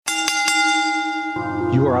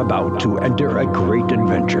You are about to enter a great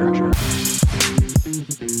adventure.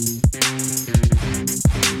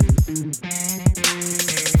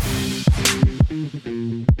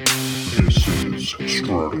 This is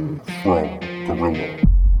Strutting from Gorilla.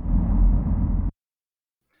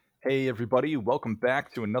 Hey everybody, welcome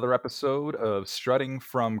back to another episode of Strutting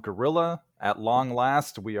from Gorilla. At long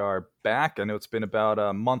last, we are back. I know it's been about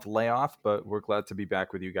a month layoff, but we're glad to be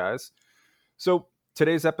back with you guys. So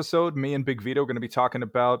today's episode, me and Big Vito are going to be talking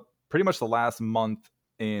about pretty much the last month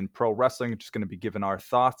in pro wrestling. Just going to be giving our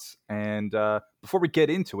thoughts. And before we get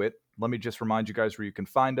into it, let me just remind you guys where you can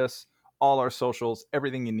find us, all our socials,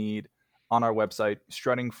 everything you need on our website,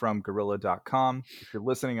 struttingfromgorilla.com. If you're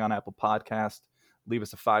listening on Apple Podcast, leave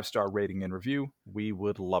us a 5-star rating and review. We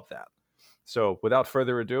would love that. So without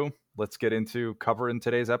further ado, let's get into covering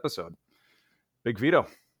today's episode. Big Vito,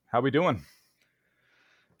 how we doing?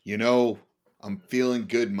 You know, I'm feeling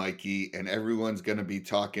good, Mikey, and everyone's going to be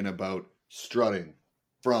talking about strutting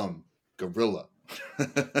from Gorilla.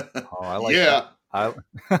 Oh, I like yeah. that.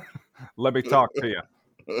 Let me talk to you.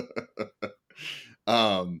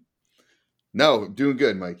 No, doing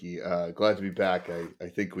good, Mikey. Glad to be back. I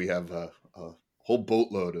think we have a whole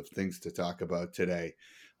boatload of things to talk about today.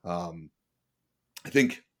 I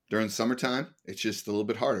think during summertime, it's just a little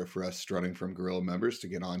bit harder for us strutting from Gorilla members to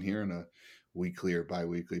get on here on a weekly or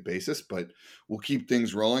bi-weekly basis, but we'll keep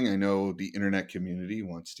things rolling. I know the internet community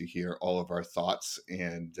wants to hear all of our thoughts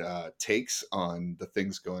and takes on the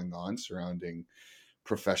things going on surrounding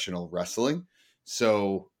professional wrestling.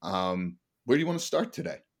 So where do you want to start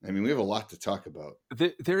today? I mean, we have a lot to talk about.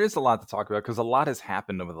 There is a lot to talk about because a lot has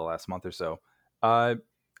happened over the last month or so. I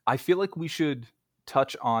feel like we should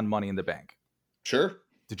touch on Money in the Bank. Sure.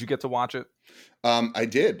 Did you get to watch it? I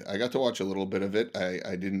did. I got to watch a little bit of it.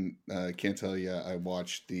 I didn't. Can't tell you. I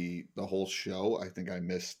watched the whole show. I think I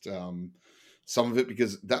missed some of it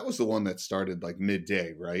because that was the one that started like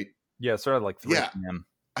midday, right? Yeah, it started like 3 p.m.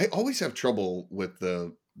 I always have trouble with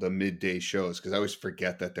the midday shows because I always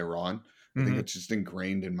forget that they're on. I think it's just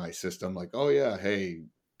ingrained in my system. Like, oh yeah, hey,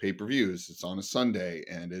 pay-per-views. It's on a Sunday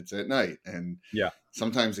and it's at night, and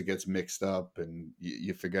sometimes it gets mixed up and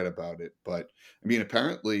you forget about it. But I mean,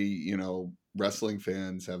 apparently, wrestling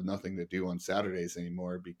fans have nothing to do on Saturdays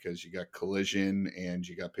anymore because you got Collision and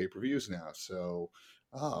you got pay-per-views now. So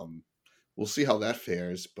we'll see how that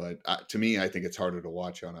fares. But to me, I think it's harder to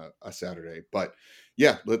watch on a Saturday. But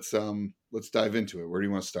yeah, let's dive into it. Where do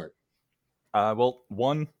you want to start? Well,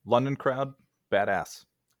 one, London crowd, badass,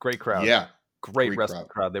 great crowd. Yeah. Great wrestling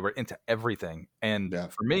crowd. They were into everything. And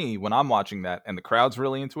for me, when I'm watching that and the crowd's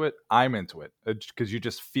really into it, I'm into it because you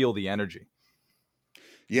just feel the energy.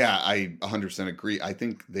 Yeah, I 100% agree. I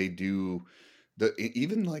think they do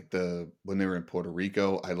even like when they were in Puerto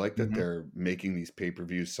Rico, I like that they're making these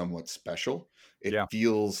pay-per-views somewhat special. It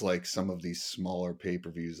feels like some of these smaller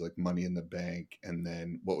pay-per-views like Money in the Bank, and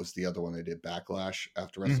then what was the other one they did, Backlash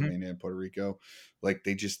after WrestleMania in Puerto Rico. Like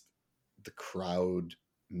the crowd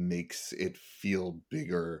makes it feel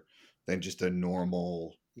bigger than just a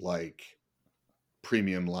normal like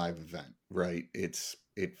premium live event, right? It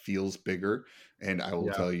feels bigger, and I will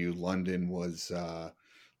tell you, London was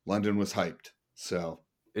hyped. So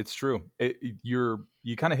it's true. You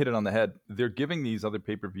kind of hit it on the head. They're giving these other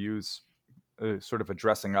pay-per-views sort of a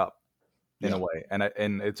dressing up in a way, and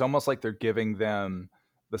it's almost like they're giving them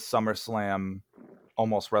the SummerSlam,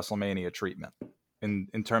 almost WrestleMania treatment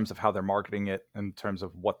in terms of how they're marketing it, in terms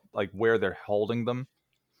of where they're holding them,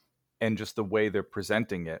 and just the way they're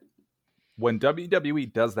presenting it. When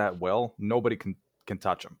WWE does that well, nobody can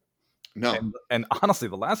touch them. No. And honestly,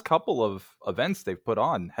 the last couple of events they've put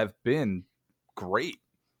on have been great.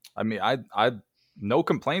 I mean, I no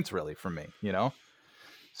complaints really from me,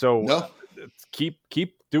 So keep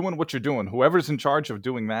doing what you're doing. Whoever's in charge of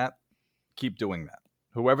doing that, keep doing that.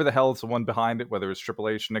 Whoever the hell is the one behind it, whether it's Triple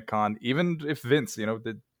H, Nick Khan, even if Vince,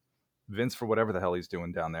 Vince for whatever the hell he's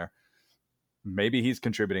doing down there, maybe he's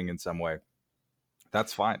contributing in some way.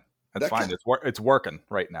 That's fine. That's fine. It's working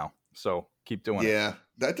right now. So keep doing it. Yeah,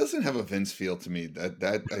 that doesn't have a Vince feel to me.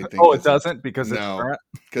 That I think. Oh, it doesn't because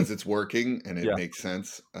because it's working and it makes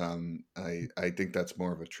sense. I think that's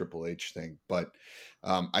more of a Triple H thing, but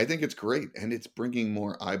I think it's great and it's bringing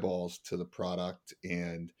more eyeballs to the product,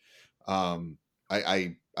 and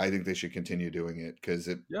I think they should continue doing it because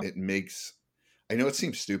it makes. I know it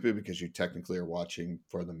seems stupid because you technically are watching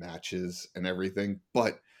for the matches and everything,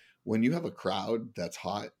 but when you have a crowd that's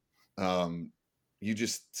hot, you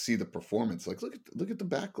just see the performance. Like look at the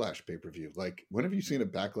Backlash pay-per-view. Like, when have you seen a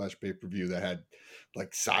Backlash pay-per-view that had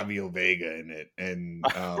like Savio Vega in it, and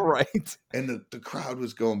right, and the crowd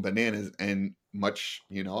was going bananas, and much,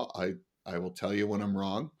 I will tell you when I'm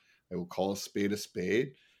wrong. I will call a spade a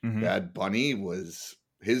spade. Mm-hmm. Bad Bunny was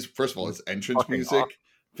first of all, his entrance Fucking off. music,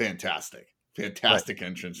 fantastic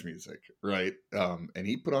entrance music, right? And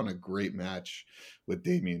he put on a great match with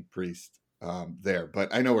Damian Priest there.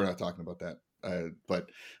 But I know we're not talking about that. But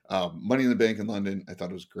Money in the Bank in London, I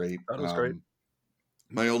thought it was great. That was great.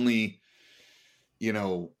 My only, you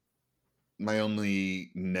know, my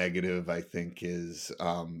only negative, I think, is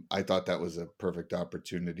I thought that was a perfect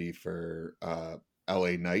opportunity for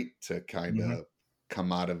LA Knight to kind of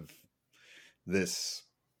come out of this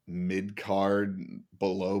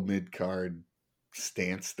below mid card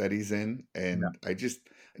stance that he's in, and I just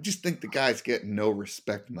think the guy's getting no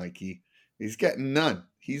respect, Mikey. He's getting none.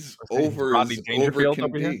 He's over Rodney as over Dangerfield can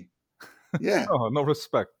over here. be. Yeah, Oh, no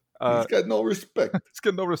respect. he's got no respect. He's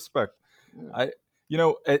got no respect. Yeah.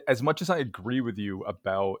 As much as I agree with you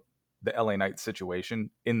about the LA Knight situation,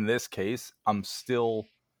 in this case, I'm still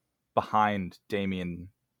behind Damian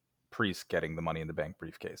Priest getting the Money in the Bank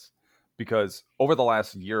briefcase, because over the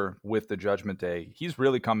last year with the Judgment Day, he's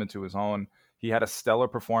really come into his own. He had a stellar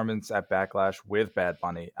performance at Backlash with Bad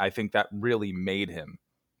Bunny. I think that really made him,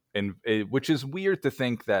 which is weird to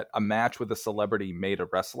think that a match with a celebrity made a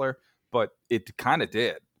wrestler, but it kind of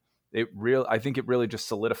did. I think it really just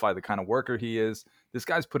solidified the kind of worker he is. This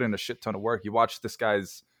guy's put in a shit ton of work. You watch this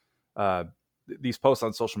guy's uh, these posts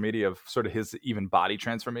on social media of sort of his even body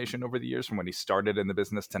transformation over the years from when he started in the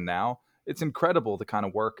business to now. It's incredible the kind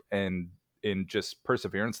of work and in just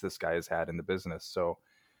perseverance this guy has had in the business. So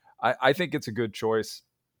I think it's a good choice.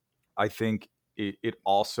 I think it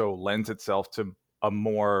also lends itself to a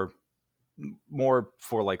more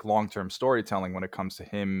for like long-term storytelling when it comes to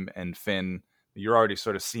him and Finn. You're already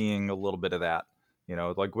sort of seeing a little bit of that,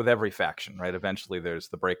 like with every faction, right? Eventually there's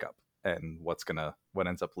the breakup and what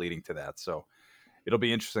ends up leading to that. So it'll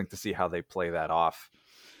be interesting to see how they play that off.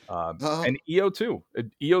 And EO too.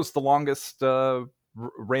 EO's the longest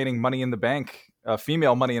reigning Money in the Bank,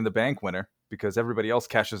 female Money in the Bank winner, because everybody else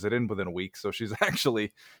cashes it in within a week. So she's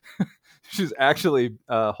actually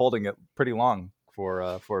holding it pretty long for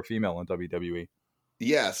a female in WWE.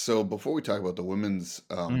 Yeah. So before we talk about the women's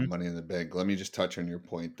Money in the Bank, let me just touch on your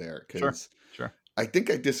point there, because Sure. I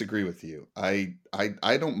think I disagree with you. I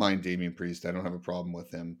don't mind Damian Priest. I don't have a problem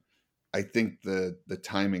with him. I think the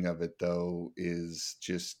timing of it, though, is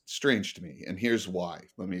just strange to me. And here's why.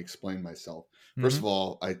 Let me explain myself. First of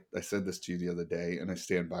all, I said this to you the other day, and I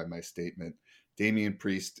stand by my statement. Damian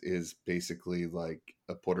Priest is basically like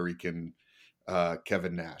a Puerto Rican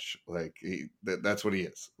Kevin Nash. Like that's what he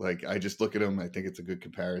is. Like, I just look at him. I think it's a good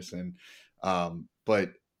comparison.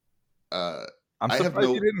 But I'm surprised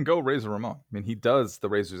he didn't go Razor Ramon. I mean, he does the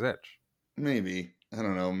Razor's Edge. Maybe. I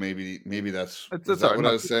don't know. Maybe that's is that what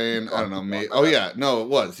I was saying? I don't know. Maybe. Oh yeah, no, it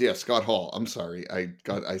was. Yeah, Scott Hall. I'm sorry. I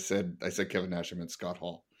said Kevin Nash. I meant Scott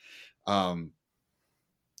Hall.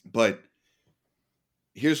 But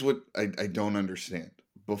here's what I don't understand.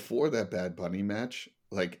 Before that Bad Bunny match,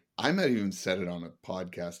 like, I might have even said it on a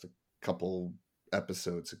podcast a couple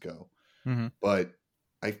episodes ago, but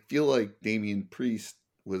I feel like Damian Priest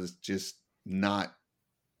was just not,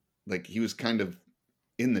 like, he was kind of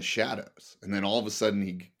in the shadows, and then all of a sudden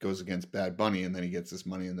he goes against Bad Bunny, and then he gets this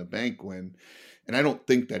Money in the Bank win. And I don't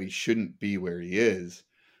think that he shouldn't be where he is.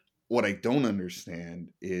 What I don't understand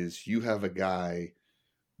is you have a guy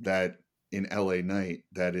that in LA Knight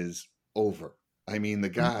that is over. I mean, the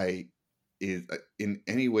guy is, in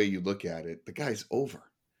any way you look at it, the guy's over,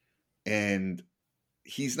 and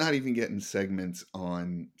he's not even getting segments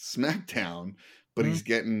on SmackDown, but he's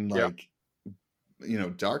getting like,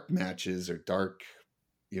 dark matches or dark,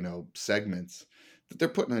 segments that they're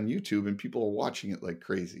putting on YouTube, and people are watching it like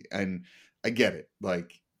crazy. And I get it.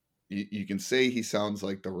 Like, you can say he sounds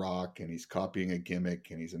like The Rock and he's copying a gimmick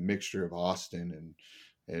and he's a mixture of Austin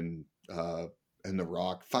and The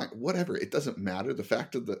Rock. Fine, whatever. It doesn't matter. The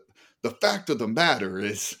fact of the matter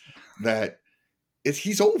is that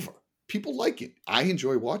he's over. People like it. I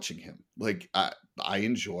enjoy watching him. Like, I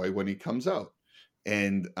enjoy when he comes out.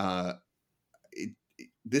 And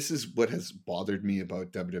this is what has bothered me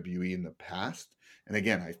about WWE in the past. And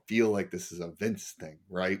again, I feel like this is a Vince thing,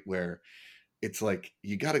 right? Where it's like,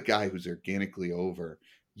 you got a guy who's organically over.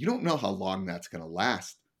 You don't know how long that's going to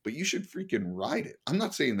last, but you should freaking ride it. I'm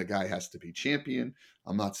not saying the guy has to be champion.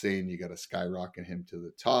 I'm not saying you got to skyrocket him to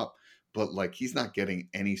the top, but like, he's not getting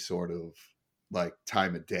any sort of like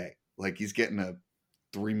time of day. Like, he's getting a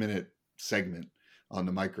 3-minute segment on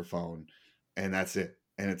the microphone, and that's it.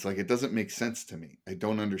 And it's like, it doesn't make sense to me. I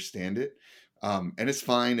don't understand it. And it's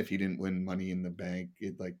fine if he didn't win Money in the Bank,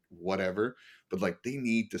 like, whatever. But like, they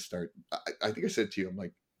need to start. I think I said to you, I'm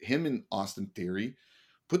like, him and Austin Theory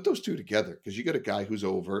put those two together, because you got a guy who's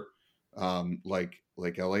over, like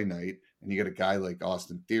LA Knight, and you got a guy like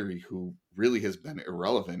Austin Theory who really has been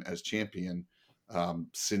irrelevant as champion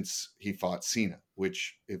since he fought Cena.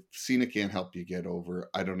 Which, if Cena can't help you get over,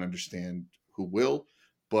 I don't understand who will.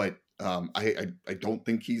 But I don't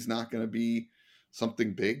think he's not going to be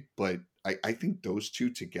something big. But I think those two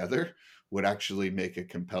together would actually make a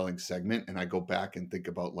compelling segment. And I go back and think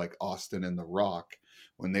about like Austin and The Rock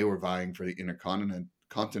when they were vying for the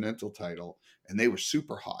Intercontinental title, and they were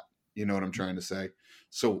super hot. You know what I'm trying to say?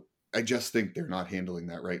 So I just think they're not handling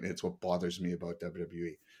that right. And it's what bothers me about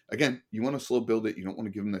WWE. Again, you want to slow build it. You don't want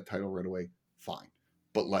to give them that title right away. Fine.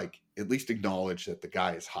 But like, at least acknowledge that the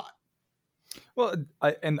guy is hot. Well,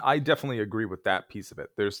 I definitely agree with that piece of it.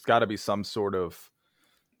 There's got to be some sort of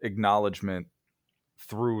acknowledgement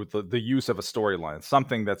through the use of a storyline,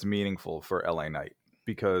 something that's meaningful for LA Knight,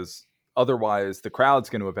 because otherwise the crowd's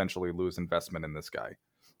going to eventually lose investment in this guy.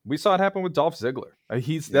 We saw it happen with Dolph Ziggler.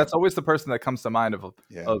 That's always the person that comes to mind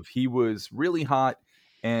of he was really hot,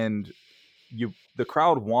 and the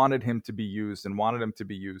crowd wanted him to be used,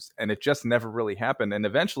 and it just never really happened. And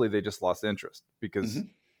eventually they just lost interest because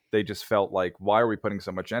they just felt like, why are we putting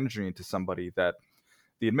so much energy into somebody that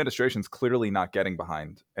the administration's clearly not getting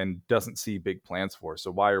behind and doesn't see big plans for?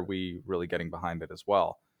 So why are we really getting behind it as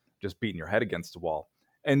well? Just beating your head against the wall.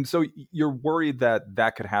 And so you're worried that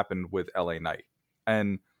that could happen with LA Knight.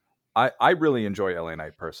 And I really enjoy LA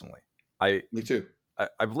Knight personally. Me too.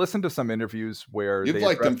 I've listened to some interviews where you've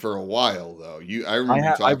liked him for a while, though. I remember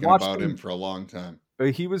you talking about him for a long time.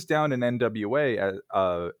 He was down in NWA at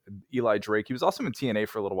Eli Drake. He was also in TNA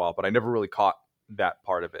for a little while, but I never really caught that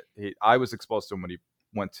part of it. I was exposed to him when he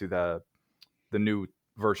went to the new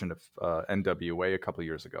version of NWA a couple of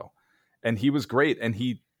years ago, and he was great, and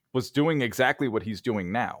he was doing exactly what he's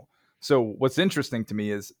doing now. So what's interesting to me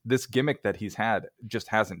is this gimmick that he's had just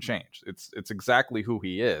hasn't changed. It's exactly who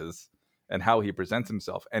he is and how he presents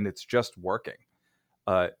himself, and it's just working.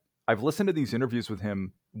 I've listened to these interviews with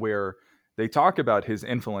him where they talk about his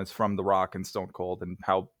influence from The Rock and Stone Cold, and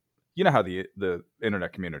how, you know how the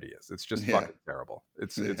internet community is. It's just fucking terrible.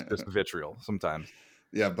 It's just vitriol sometimes.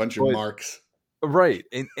 Yeah, a bunch of marks. Right.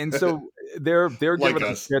 And so they're like giving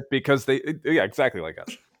him shit because exactly like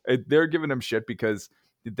us. They're giving him shit because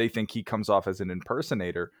they think he comes off as an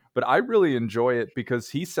impersonator. But I really enjoy it because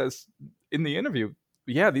he says in the interview,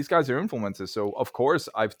 yeah, these guys are influences. So of course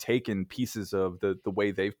I've taken pieces of the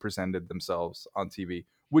way they've presented themselves on TV,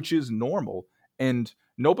 which is normal. And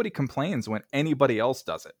nobody complains when anybody else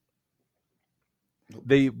does it.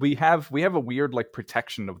 We have a weird like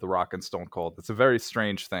protection of The Rock and Stone Cold. It's a very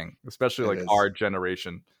strange thing, especially like our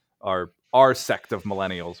generation, our sect of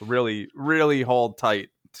millennials really hold tight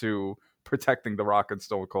to protecting The Rock and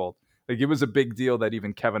Stone Cold. Like, it was a big deal that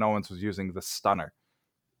even Kevin Owens was using the stunner.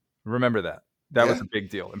 Remember that was a big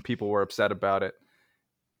deal, and people were upset about it.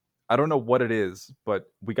 I don't know what it is, but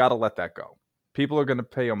we got to let that go. People are going to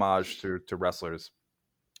pay homage to wrestlers.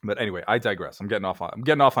 But anyway, I digress. I'm getting off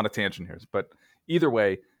on a tangent here, but either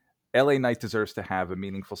way, LA Knight deserves to have a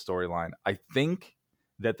meaningful storyline. I think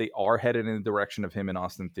that they are headed in the direction of him and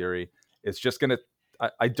Austin Theory. It's just going to,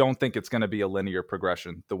 I don't think it's going to be a linear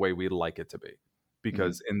progression the way we'd like it to be,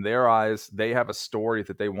 because in their eyes, they have a story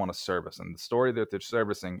that they want to service. And the story that they're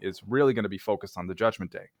servicing is really going to be focused on the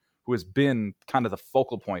Judgment Day, who has been kind of the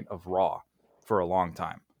focal point of Raw for a long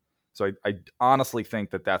time. So I honestly think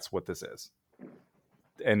that that's what this is.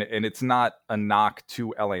 And it's not a knock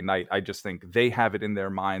to LA Knight. I just think they have it in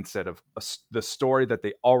their mindset of the story that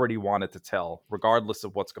they already wanted to tell, regardless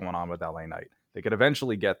of what's going on with LA Knight. They could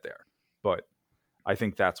eventually get there, but I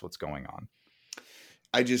think that's what's going on.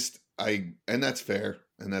 And that's fair,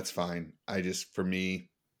 and that's fine. For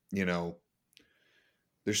me, there's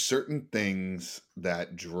certain things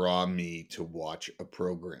that draw me to watch a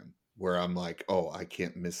program where I'm like, oh, I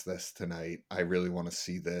can't miss this tonight. I really want to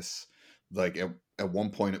see this. Like at one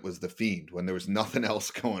point it was The Fiend. When there was nothing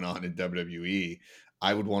else going on in WWE,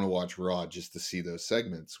 I would want to watch Raw just to see those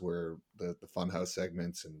segments where the Funhouse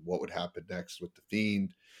segments and what would happen next with The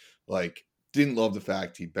Fiend. Like, didn't love the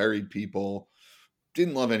fact he buried people.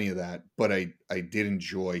 Didn't love any of that, but I did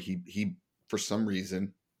enjoy. He for some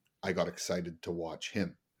reason, I got excited to watch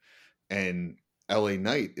him. And LA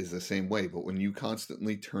Knight is the same way. But when you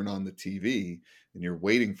constantly turn on the TV and you're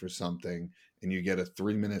waiting for something and you get a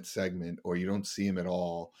 3-minute segment, or you don't see him at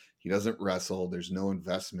all, he doesn't wrestle, there's no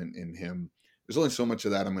investment in him. There's only so much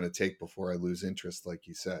of that I'm going to take before I lose interest, like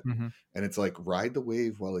you said. And it's like, ride the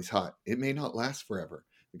wave while he's hot. It may not last forever.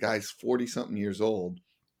 The guy's 40 something years old.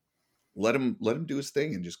 Let him do his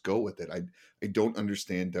thing and just go with it. I don't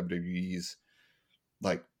understand WWE's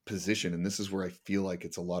like position, and this is where I feel like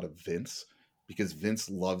it's a lot of Vince, because Vince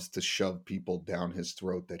loves to shove people down his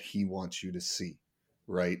throat that he wants you to see,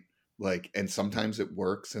 right? Like, and sometimes it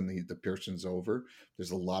works and the person's over.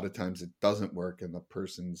 There's a lot of times it doesn't work and the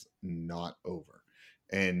person's not over.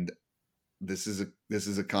 And this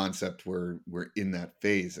is a concept where we're in that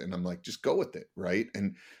phase, and I'm like, just go with it, right?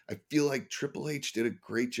 And I feel like Triple H did a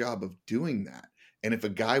great job of doing that. And if a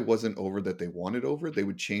guy wasn't over that they wanted over, they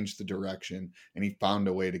would change the direction, and he found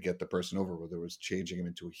a way to get the person over, whether it was changing him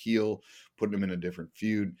into a heel, putting him in a different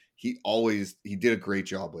feud. He did a great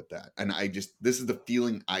job with that. And this is the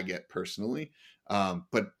feeling I get personally.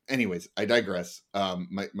 But anyways, I digress.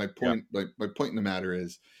 My point, my point in the matter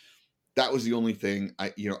is, that was the only thing.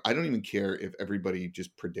 I don't even care if everybody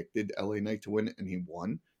just predicted LA Knight to win and he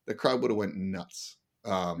won. The crowd would have went nuts.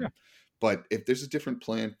 But if there's a different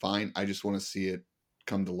plan, fine. I just want to see it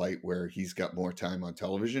come to light where he's got more time on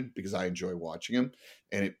television, because I enjoy watching him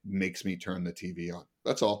and it makes me turn the TV on.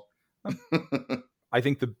 That's all. I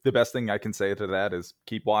think the best thing I can say to that is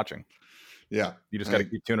keep watching. Yeah. You just got to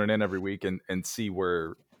keep tuning in every week and see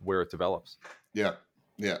where it develops. Yeah.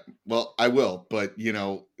 Yeah. Well, I will, but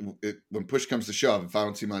when push comes to shove, if I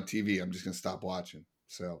don't see him on TV, I'm just going to stop watching.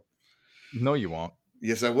 So. No, you won't.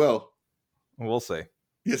 Yes, I will. We'll see.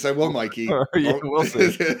 Yes, I will, Mikey. Yeah, we'll see.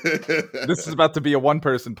 This is about to be a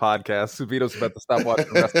one-person podcast. Vito's about to stop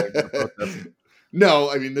watching wrestling.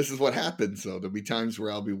 No, I mean, this is what happens, though. There'll be times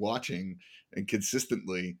where I'll be watching and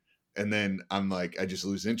consistently, and then I'm like, I just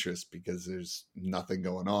lose interest because there's nothing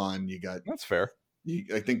going on. That's fair.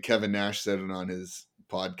 I think Kevin Nash said it on his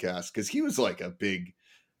podcast, because he was like a big,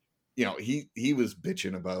 he was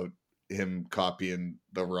bitching about him copying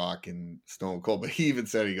The Rock and Stone Cold, but he even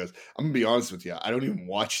said, he goes, I'm gonna be honest with you, I don't even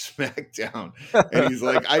watch SmackDown. And he's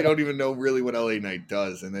like, I don't even know really what LA Knight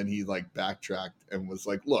does. And then he like backtracked and was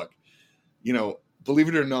like, look, believe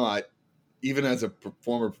it or not, even as a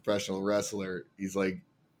former professional wrestler, he's like,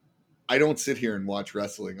 I don't sit here and watch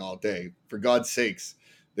wrestling all day. For God's sakes,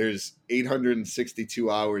 there's 862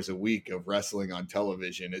 hours a week of wrestling on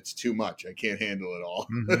television. It's too much. I can't handle it all.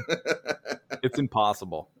 Mm-hmm. It's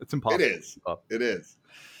impossible. It's impossible. It is.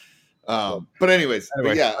 But anyways,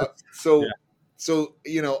 but yeah. So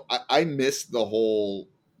I missed the whole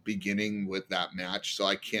beginning with that match, so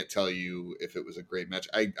I can't tell you if it was a great match.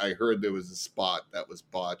 I heard there was a spot that was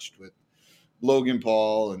botched with Logan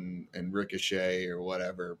Paul and Ricochet or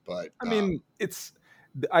whatever, but I mean,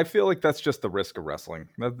 I feel like that's just the risk of wrestling.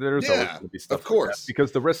 There's always going to be stuff, of course, like that,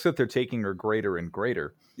 because the risks that they're taking are greater and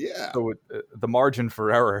greater. Yeah. So the margin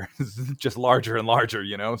for error is just larger and larger,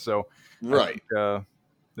 So right. I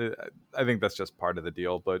think that's just part of the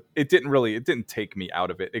deal. But it didn't take me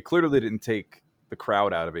out of it. It clearly didn't take the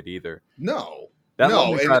crowd out of it either. No.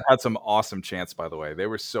 Crowd had some awesome chants, by the way. They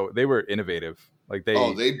were innovative. Like they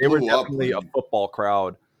were definitely a football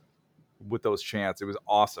crowd with those chants. It was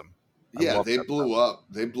awesome. Yeah, they blew up.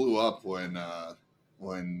 They blew up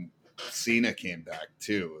when Cena came back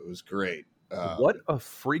too. It was great. What a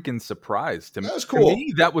freaking surprise to me! That was cool. To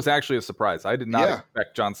me, that was actually a surprise. I did not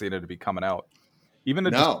expect John Cena to be coming out, even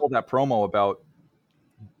to just pull that promo about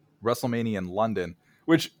WrestleMania in London.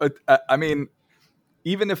 Which I mean,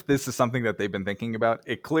 even if this is something that they've been thinking about,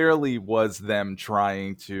 it clearly was them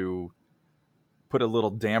trying to put a little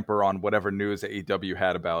damper on whatever news AEW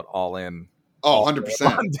had about All In. Oh, 100%.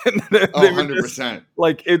 100%.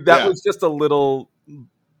 Like that was just a little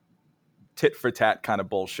tit for tat kind of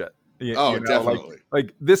bullshit. Definitely.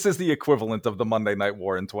 Like this is the equivalent of the Monday Night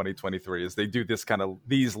War in 2023. Is they do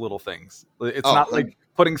these little things. It's not like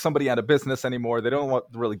putting somebody out of business anymore. They don't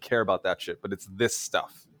really care about that shit. But it's this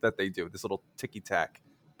stuff that they do. This little ticky tack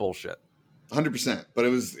bullshit. 100%. But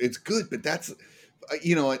it's good. But that's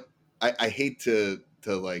I hate to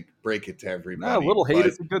like break it to everybody. A little hate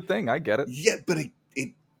is a good thing. I get it. Yeah, but it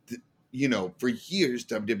for years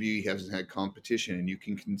WWE hasn't had competition, and you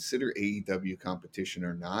can consider AEW competition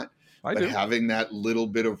or not. But having that little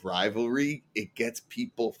bit of rivalry, it gets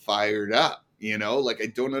people fired up. Like I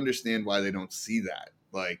don't understand why they don't see that.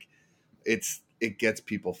 Like it gets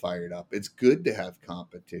people fired up. It's good to have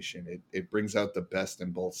competition. It brings out the best in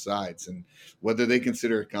both sides. And whether they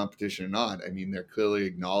consider it competition or not, I mean, they're clearly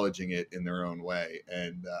acknowledging it in their own way.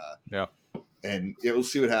 And and we'll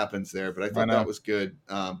see what happens there. But I thought that was good.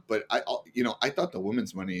 But I thought the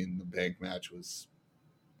women's Money in the Bank match was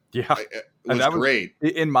great.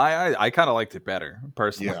 In my eyes, I kind of liked it better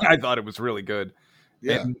personally. I thought it was really good.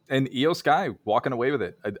 Yeah. And Io Sky walking away with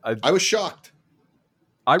it. I was shocked.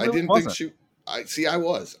 I didn't think she. I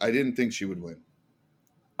didn't think she would win.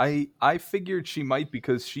 I figured she might,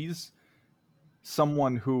 because she's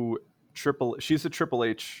someone who she's a Triple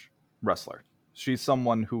H wrestler. She's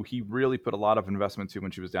someone who he really put a lot of investment to when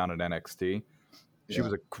she was down at NXT. She Yeah.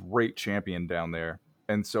 was a great champion down there.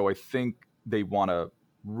 And so I think they want to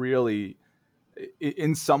really,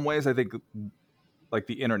 in some ways, I think like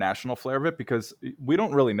the international flair of it, because we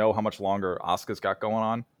don't really know how much longer Asuka's got going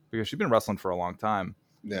on, because she's been wrestling for a long time.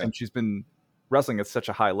 Yeah. And she's been wrestling at such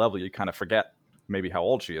a high level, you kind of forget maybe how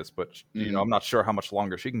old she is, but I'm not sure how much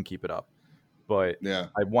longer she can keep it up. But Yeah.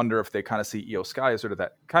 I wonder if they kind of see Io Sky as sort of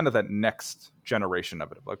that next generation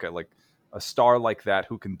of it. Okay, like a star like that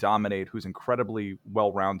who can dominate, who's incredibly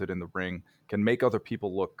well-rounded in the ring, can make other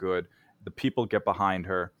people look good. The people get behind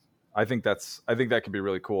her. I think that could be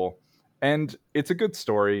really cool. And it's a good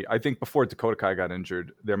story. I think before Dakota Kai got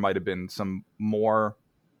injured, there might have been some more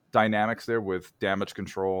dynamics there with damage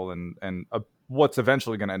control and what's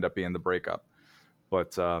eventually going to end up being the breakup.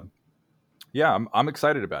 But yeah, I'm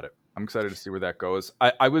excited about it. I'm excited to see where that goes.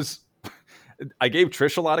 I gave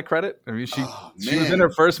Trish a lot of credit. I mean, she was in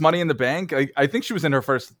her first Money in the Bank. I think she was in her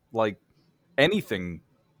first like anything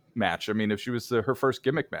match. I mean, if she was her first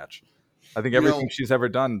gimmick match, I think everything she's ever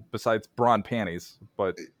done besides bra and panties.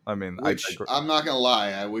 But I mean, I'm not gonna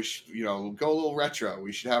lie. I wish go a little retro.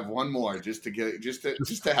 We should have one more just to have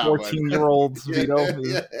 14-year-olds veto.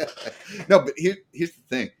 Yeah. No, but here's the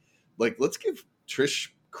thing. Like, let's give Trish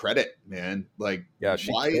credit, man. Like, yeah,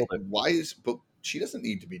 but she doesn't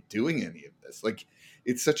need to be doing any of this. Like,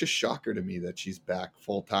 it's such a shocker to me that she's back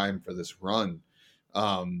full time for this run.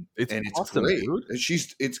 It's awesome, great. Dude.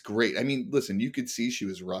 It's great. I mean, listen, you could see she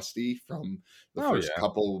was rusty from the first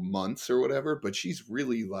couple months or whatever, but she's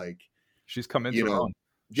really like, she's come into her own.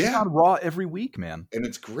 She's Yeah. on Raw every week, man. And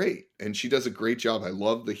it's great. And she does a great job. I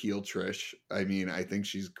love the heel Trish. I mean, I think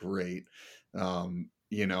she's great. And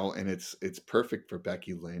it's perfect for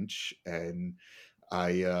Becky Lynch. And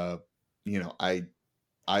I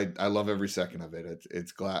love every second of it.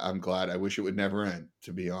 I'm glad. I wish it would never end,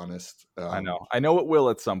 to be honest. I know it will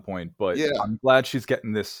at some point, but yeah. I'm glad she's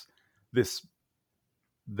getting that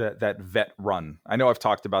vet run. I know I've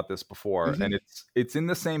talked about this before, and it's in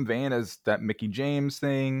the same vein as that Mickie James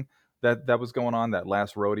thing that was going on, that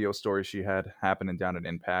last rodeo story she had happening down at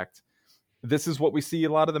Impact. This is what we see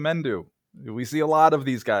a lot of the men do. We see a lot of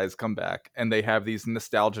these guys come back, and they have these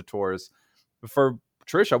nostalgia tours. For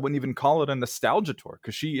Trish, I wouldn't even call it a nostalgia tour,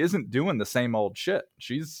 because she isn't doing the same old shit.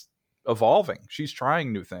 She's evolving. She's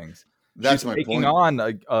trying new things. That's she's my taking point.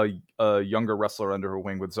 on a younger wrestler under her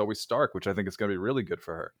wing with Zoe Stark, which I think is going to be really good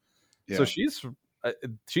for her. Yeah. So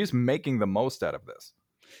she's making the most out of this.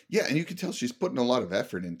 Yeah, and you can tell she's putting a lot of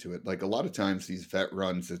effort into it. Like, a lot of times these vet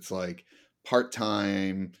runs, it's like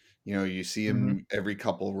part-time, you see him every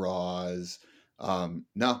couple Raws.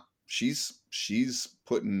 No, she's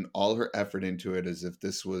putting all her effort into it as if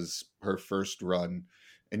this was her first run,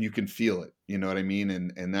 and you can feel it. You know what I mean?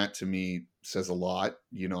 And that to me says a lot.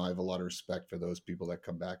 I have a lot of respect for those people that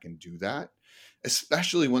come back and do that,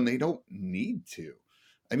 especially when they don't need to.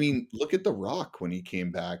 I mean, look at The Rock when he came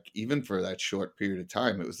back, even for that short period of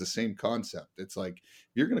time. It was the same concept. It's like,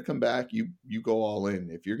 if you're going to come back, you go all in.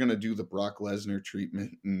 If you're going to do the Brock Lesnar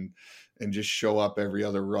treatment and just show up every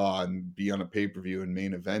other Raw and be on a pay-per-view and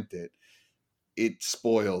main event it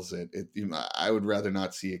spoils it. I would rather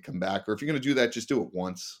not see it come back. Or if you're going to do that, just do it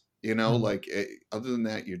once. Like, other than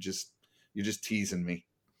that, you're just teasing me.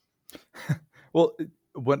 Well,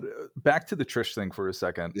 back to the Trish thing for a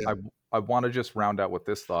second. Yeah. I want to just round out with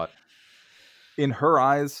this thought. In her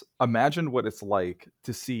eyes, imagine what it's like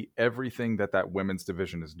to see everything that women's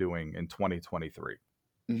division is doing in 2023.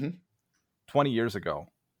 20 years ago,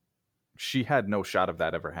 she had no shot of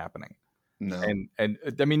that ever happening. No. And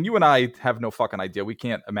I mean, you and I have no fucking idea. We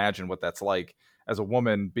can't imagine what that's like as a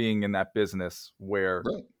woman being in that business where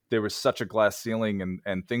there was such a glass ceiling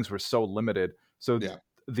and things were so limited. So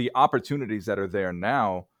the opportunities that are there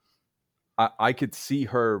now, I could see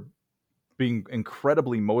her being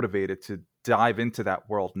incredibly motivated to dive into that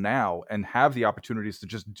world now and have the opportunities to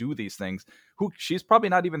just do these things. She's probably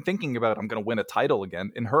not even thinking about, I'm going to win a title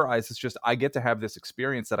again. In her eyes, it's just, I get to have this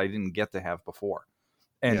experience that I didn't get to have before.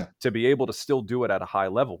 And to be able to still do it at a high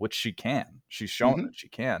level, which she can, she's shown that she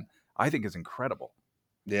can, I think is incredible.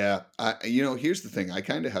 Yeah. Here's the thing. I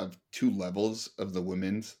kind of have two levels of the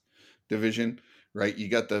women's division, right? You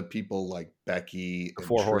got the people like Becky and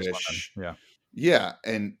Trish. Yeah. Yeah.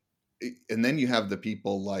 And then you have the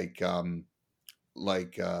people like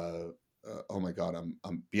oh my God,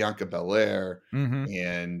 I'm Bianca Belair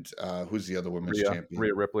and who's the other women's champion?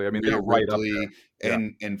 Rhea Ripley. I mean, Rhea they're right Ripley, up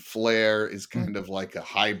there. and Flair is kind of like a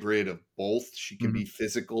hybrid of both. She can be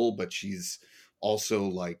physical, but she's also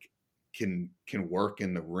like can work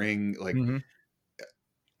in the ring. Like,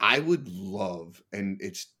 I would love, and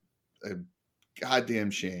it's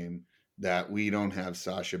goddamn shame that we don't have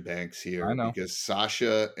Sasha Banks I here, know. because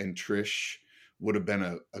Sasha and Trish would have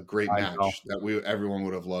been a great I know. match that everyone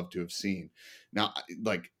would have loved to have seen. Now,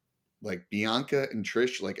 like Bianca and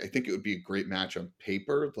Trish, like I think it would be a great match on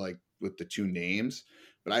paper, like with the two names,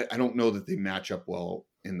 but I don't know that they match up well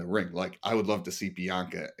in the ring. Like I would love to see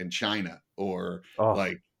Bianca and China, or Oh,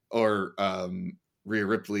 Rhea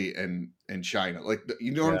Ripley and China. Like,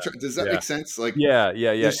 you know what yeah, I'm trying? Does that yeah, make sense? Like, yeah.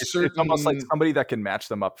 there's It's almost like certain somebody that can match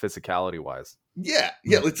them up physicality wise. yeah,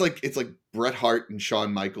 Mhm. it's like Bret Hart and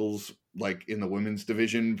Shawn Michaels, like in the women's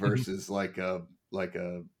division, Mhm. versus like a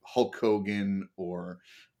Hulk Hogan or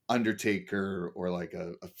Undertaker, or like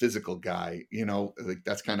a physical guy. You know, like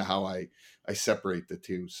that's kind of how I separate the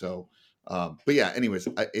two. So, but yeah. Anyways,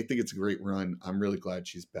 I think it's a great run. I'm really glad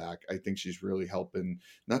she's back. I think she's really helping.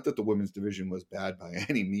 Not that the women's division was bad by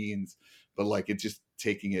any means, but like it's just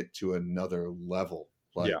taking it to another level.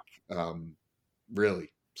 Yeah. Like,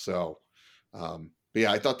 really. So. But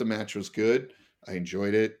yeah, I thought the match was good. I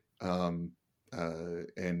enjoyed it. And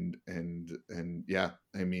yeah,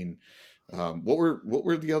 I mean, what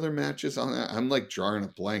were the other matches on that? I'm like drawing a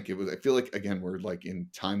blank. It was, I feel like again we're like in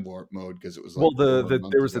time warp mode, because it was Well, like over a there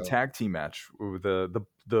month was a ago. tag team match, the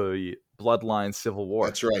Bloodline Civil War,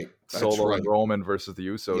 That's right. That's Solo and right. Roman versus the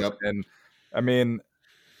Usos, Yep. and I mean,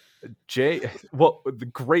 well, the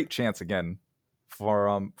great chance again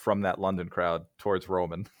from that London crowd towards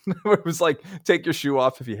Roman. It was like, take your shoe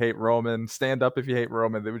off if you hate Roman, stand up if you hate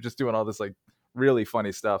Roman. They were just doing all this like really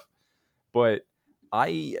funny stuff. But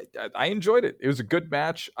I I enjoyed it. It was a good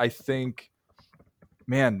match. I think,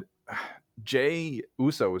 man, Jay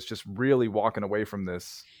Uso is just really walking away from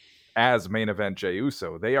this as main event Jay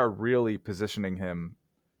Uso. They are really positioning him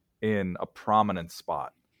in a prominent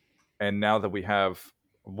spot. And now that we have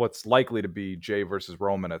what's likely to be Jay versus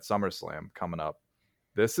Roman at SummerSlam coming up,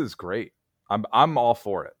 this is great. I'm all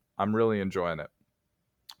for it. I'm really enjoying it.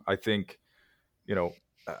 I think, you know,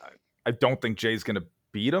 uh, I don't think Jay's going to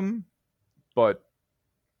beat him, but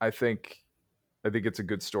I think it's a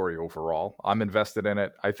good story overall. I'm invested in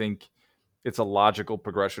it. I think it's a logical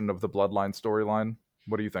progression of the Bloodline storyline.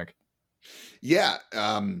 What do you think? Yeah.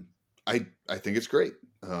 I think it's great.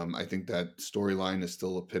 I think that storyline is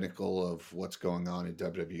still a pinnacle of what's going on in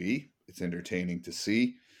WWE. It's entertaining to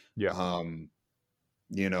see. Yeah. Um,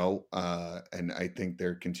 and I think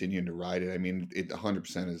they're continuing to ride it. I mean, it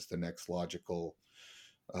 100% is the next logical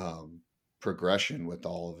um, progression with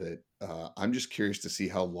all of it. I'm just curious to see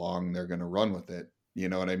how long they're going to run with it. You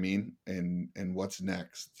know what I mean? And what's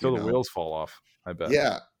next? Till the wheels fall off, I bet.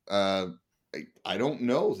 Yeah. Uh, I don't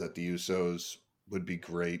know that the Usos would be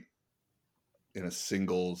great in a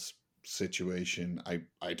singles situation.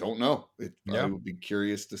 I don't know. I Yeah. would be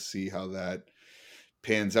curious to see how that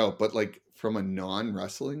pans out. But like from a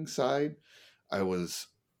non-wrestling side, I was,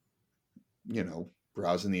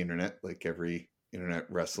 browsing the internet like every internet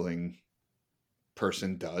wrestling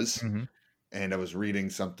person does. Hmm. And I was reading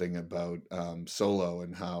something about Solo,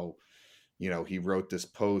 and how, he wrote this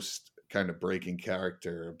post kind of breaking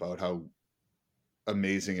character about how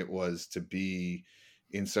amazing it was to be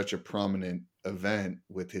in such a prominent event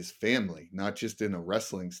with his family, not just in a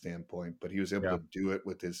wrestling standpoint, but he was able Yeah. to do it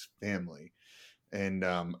with his family. And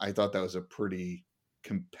I thought that was a pretty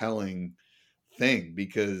compelling thing,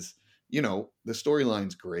 because the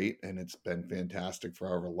storyline's great and it's been fantastic for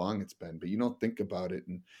however long it's been, but you don't think about it,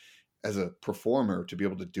 and as a performer, to be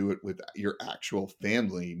able to do it with your actual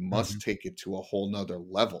family Hmm. must take it to a whole nother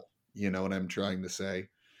level. You know what I'm trying to say?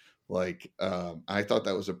 Like, I thought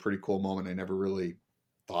that was a pretty cool moment. I never really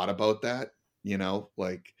thought about that,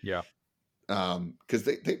 like, Yeah. because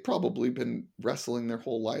they probably been wrestling their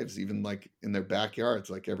whole lives, even like in their backyards,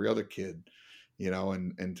 like every other kid,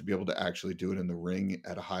 and to be able to actually do it in the ring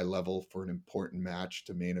at a high level for an important match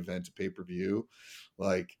to main event to pay-per-view,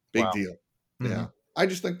 like, big Wow. deal. Hmm. Yeah, I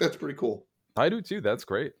just think that's pretty cool. I do too. That's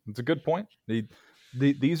great. It's a good point.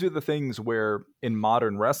 These are the things where in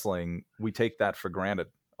modern wrestling we take that for granted.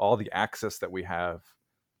 All the access that we have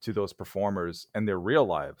to those performers and their real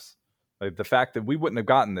lives. Like the fact that we wouldn't have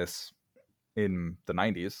gotten this in the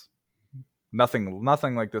 90s,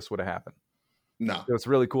 nothing like this would have happened. No. So it's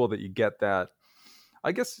really cool that you get that.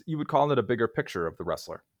 I guess you would call it a bigger picture of the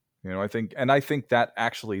wrestler. I think that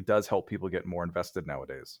actually does help people get more invested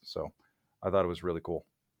nowadays. So I thought it was really cool.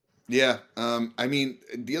 Yeah. I mean,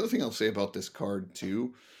 the other thing I'll say about this card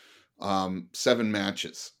too, 7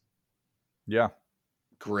 matches. Yeah.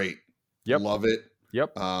 Great. Yep. Love it.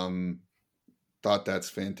 Yep. Thought that's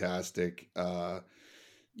fantastic.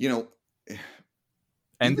 You know, even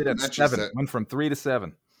Ended the at matches 7. that, Went from 3 to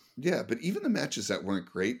 7. yeah, but even the matches that weren't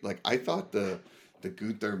great, like I thought the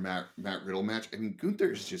Gunther Matt Riddle match. I mean,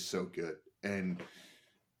 Gunther is just so good, and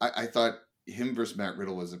I thought him versus Matt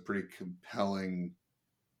Riddle was a pretty compelling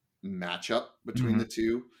matchup between the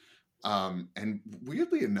two. And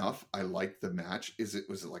weirdly enough, I liked the match. Was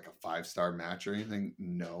it like a 5-star match or anything?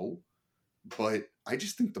 No, but I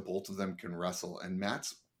just think the both of them can wrestle, and Matt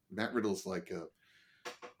Riddle's like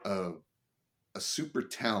a super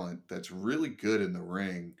talent that's really good in the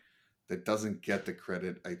ring that doesn't get the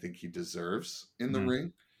credit I think he deserves in the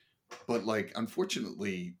ring. But like,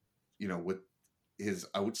 unfortunately, with his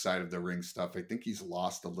outside of the ring stuff, I think he's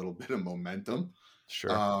lost a little bit of momentum.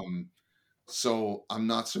 Sure. So I'm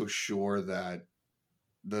not so sure that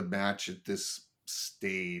the match at this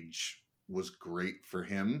stage was great for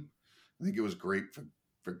him. I think it was great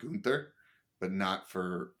for Gunther, but not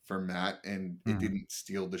for Matt, and it didn't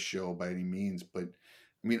steal the show by any means. But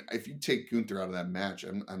I mean, if you take Gunther out of that match,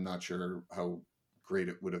 I'm not sure how great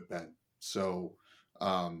it would have been. So,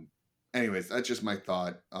 anyways, that's just my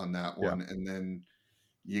thought on that one. Yeah. And then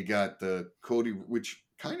you got the Cody, which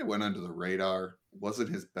kind of went under the radar. Wasn't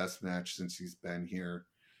his best match since he's been here.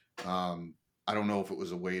 I don't know if it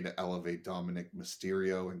was a way to elevate Dominic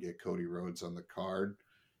Mysterio and get Cody Rhodes on the card.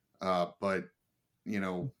 But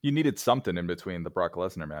you needed something in between the Brock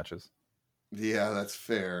Lesnar matches. Yeah, that's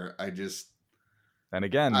fair. And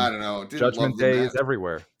again, I don't know. Judgment Day is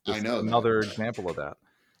everywhere. I know another example of that.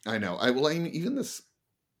 I know. I mean, even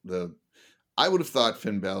I would have thought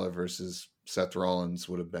Finn Balor versus Seth Rollins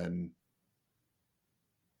would have been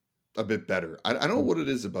a bit better. I don't know what it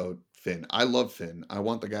is about Finn. I love Finn. I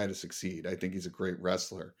want the guy to succeed. I think he's a great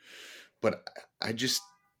wrestler. But I just,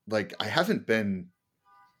 like, I haven't been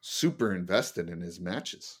super invested in his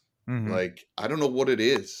matches. Like, I don't know what it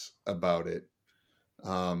is about it.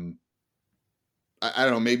 I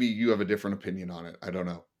don't know. Maybe you have a different opinion on it. I don't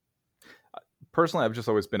know. Personally, I've just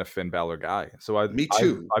always been a Finn Balor guy. So Me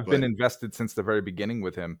too. I've been invested since the very beginning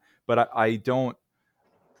with him. But I don't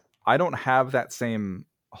have that same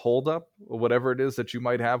hold up, or whatever it is that you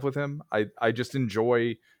might have with him. I just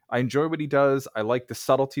enjoy what he does. I like the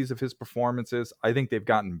subtleties of his performances. I think they've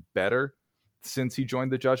gotten better since he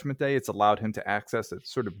joined the Judgment Day. It's allowed him to access a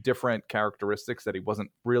sort of different characteristics that he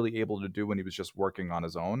wasn't really able to do when he was just working on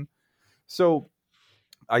his own. So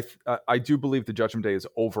I do believe the Judgment Day has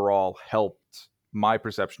overall helped my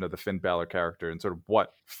perception of the Finn Balor character and sort of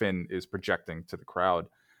what Finn is projecting to the crowd.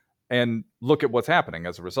 And look at what's happening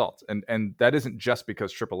as a result. And that isn't just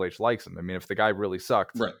because Triple H likes him. I mean, if the guy really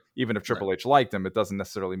sucked, even if Triple H liked him, it doesn't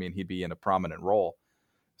necessarily mean he'd be in a prominent role.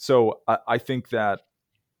 So I think that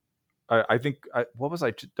I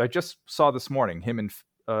just saw this morning, him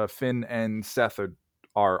and Finn and Seth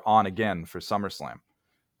are on again for SummerSlam.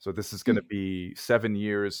 So this is going to be 7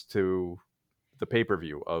 years to the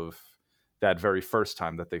pay-per-view of that very first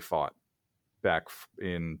time that they fought back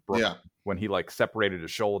in Brooklyn, when he like separated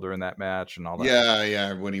his shoulder in that match and all that.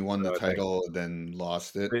 Yeah. When he won the title, then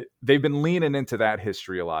lost it. They've been leaning into that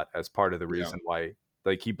history a lot as part of the reason why,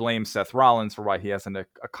 like, he blames Seth Rollins for why he hasn't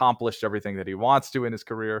accomplished everything that he wants to in his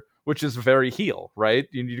career, which is very heel, right?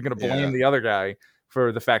 You're going to blame the other guy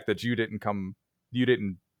for the fact that you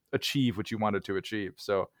didn't achieve what you wanted to achieve.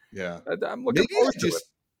 So I'm looking forward to it.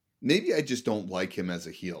 Maybe I just don't like him as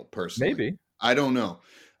a heel personally. Maybe. I don't know.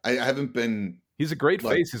 I haven't been. He's a great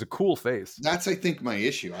face. He's a cool face. That's, I think, my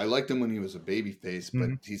issue. I liked him when he was a baby face, but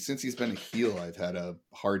since he's been a heel, I've had a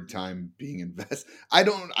hard time being invested.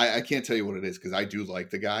 I can't tell you what it is, because I do like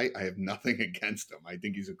the guy. I have nothing against him. I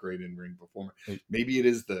think he's a great in-ring performer. Maybe it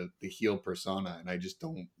is the heel persona, and I just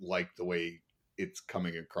don't like the way it's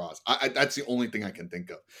coming across. That's the only thing I can think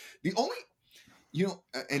of. The only,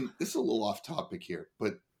 and this is a little off topic here,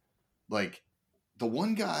 but like, the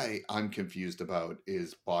one guy I'm confused about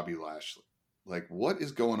is Bobby Lashley. Like, what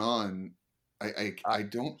is going on? I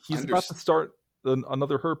don't. He's about to start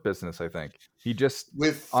another Hurt business. I think he just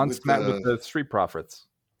with the Street Profits.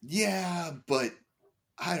 Yeah, but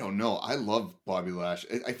I don't know. I love Bobby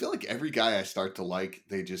Lashley. I feel like every guy I start to like,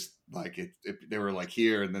 they just like it. They were like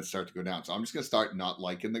here and then start to go down. So I'm just gonna start not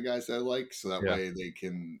liking the guys that I like, so that way they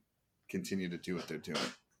can continue to do what they're doing.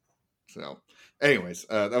 So, anyways,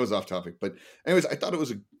 that was off topic. But anyways, I thought it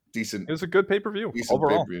was a decent. It was a good pay-per-view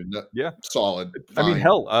overall. Solid. Fine. I mean,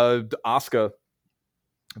 hell, Asuka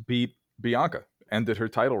beat Bianca, ended her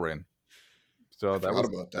title reign. So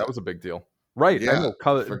that was a big deal, right? Yeah,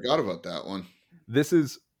 I forgot about that one. This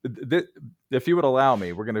is, if you would allow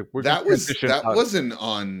me, that wasn't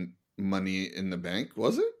on Money in the Bank,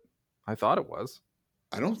 was it? I thought it was.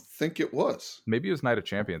 I don't think it was. Maybe it was Night of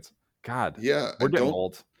Champions. God, yeah, we're getting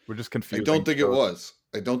old. We're just confused. I don't think it was.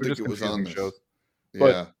 I don't think it was on this. Shows. Yeah.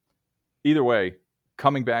 But either way,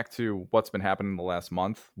 coming back to what's been happening the last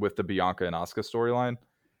month with the Bianca and Asuka storyline,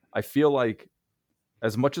 I feel like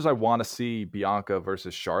as much as I want to see Bianca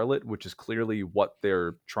versus Charlotte, which is clearly what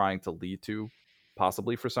they're trying to lead to,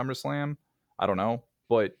 possibly for SummerSlam, I don't know,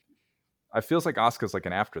 but I feels like Asuka's like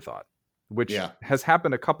an afterthought, which has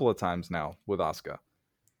happened a couple of times now with Asuka.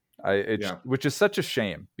 Which is such a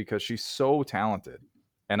shame because she's so talented,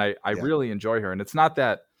 and I really enjoy her. And it's not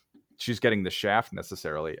that she's getting the shaft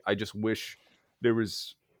necessarily. I just wish there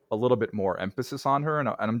was a little bit more emphasis on her, and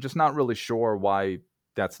I'm just not really sure why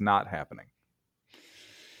that's not happening.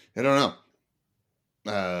 I don't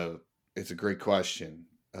know. It's a great question.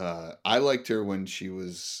 I liked her when she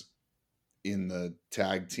was in the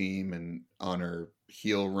tag team and on her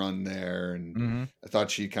heel run there, and I thought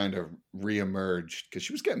she kind of reemerged because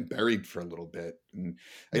she was getting buried for a little bit, and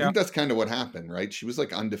I think that's kind of what happened, right? She was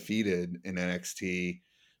like undefeated in NXT,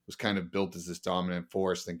 was kind of built as this dominant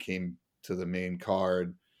force, then came to the main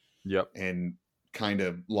card, and kind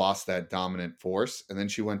of lost that dominant force, and then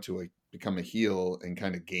she went to become a heel and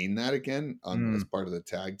kind of gain that again as part of the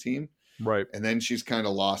tag team, right? And then she's kind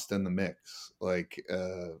of lost in the mix,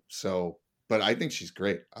 so. But I think she's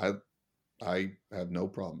great. I have no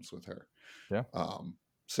problems with her. Yeah.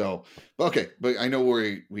 So, okay, but I know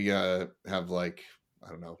we have like, I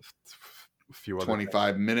don't know, a few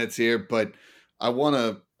 25 minutes here, but I want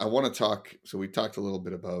to talk. So we talked a little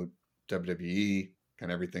bit about WWE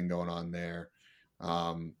and everything going on there.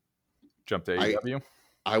 Jump to AEW.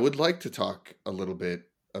 I would like to talk a little bit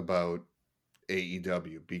about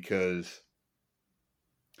AEW because,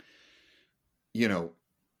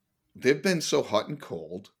 they've been so hot and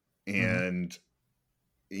cold, and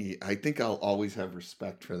I think I'll always have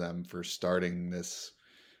respect for them for starting this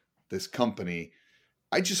company.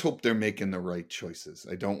 I just hope they're making the right choices.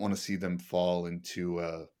 I don't want to see them fall into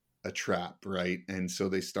a trap, right? And so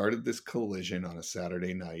they started this collision on a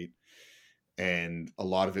Saturday night, and a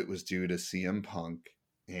lot of it was due to CM Punk,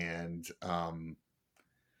 and I'm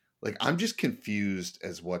just confused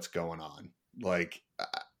as what's going on.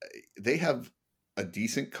 They have a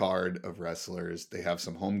decent card of wrestlers. They have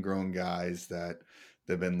some homegrown guys that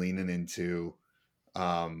they've been leaning into.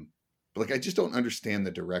 But I just don't understand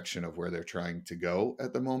the direction of where they're trying to go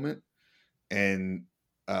at the moment. And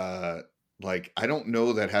I don't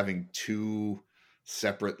know that having two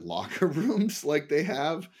separate locker rooms like they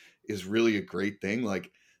have is really a great thing.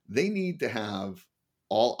 They need to have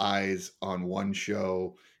all eyes on one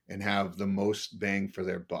show and have the most bang for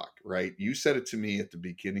their buck, right? You said it to me at the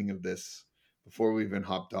beginning of this, before we even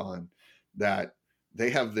hopped on, that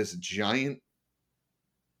they have this giant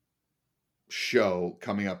show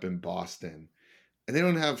coming up in Boston and they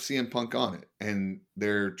don't have CM Punk on it, and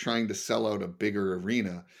they're trying to sell out a bigger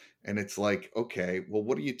arena. And it's like, okay, well,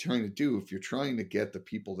 what are you trying to do? If you're trying to get the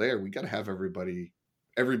people there, we got to have everybody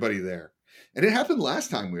there. And it happened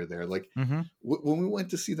last time we were there. When we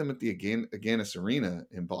went to see them at the Agganis Arena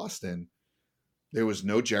in Boston, there was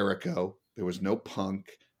no Jericho, there was no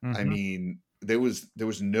Punk. I mean, there was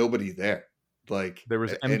nobody there. There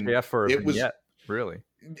was MJF for a vignette, really.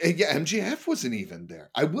 Yeah, MJF wasn't even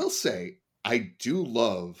there. I will say, I do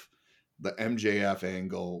love the MJF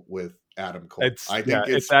angle with Adam Cole. I think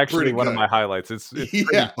it's actually one of my highlights. It's pretty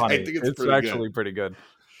funny. I think it's actually pretty good.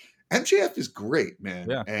 MJF is great, man.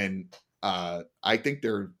 Yeah. And I think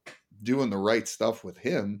they're doing the right stuff with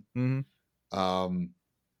him.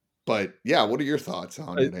 But yeah, what are your thoughts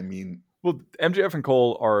on it? I mean, well, MJF and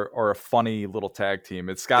Cole are a funny little tag team.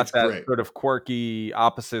 It's got that great, sort of quirky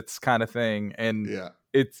opposites kind of thing, and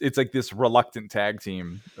it's like this reluctant tag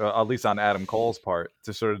team, at least on Adam Cole's part,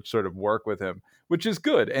 to sort of work with him, which is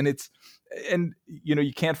good. And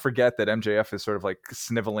you can't forget that MJF is sort of like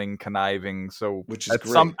sniveling, conniving. So which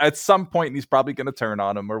is at some point he's probably going to turn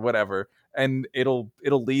on him or whatever, and it'll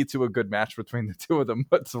lead to a good match between the two of them.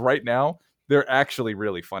 But right now they're actually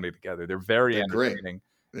really funny together. They're very entertaining.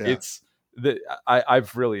 Yeah.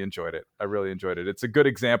 I've really enjoyed it. I really enjoyed it. It's a good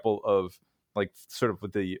example of like sort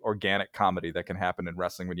of the organic comedy that can happen in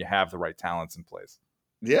wrestling when you have the right talents in place.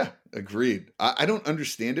 Yeah, agreed. I don't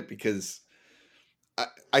understand it because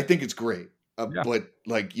I think it's great.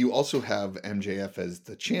 But you also have MJF as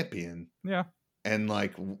the champion. Yeah. And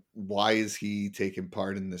why is he taking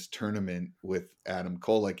part in this tournament with Adam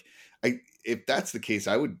Cole? If that's the case,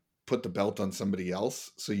 I would put the belt on somebody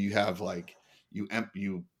else. So you have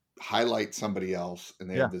you highlight somebody else and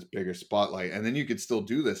they have this bigger spotlight, and then you could still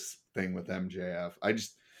do this thing with MJF.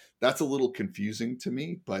 That's a little confusing to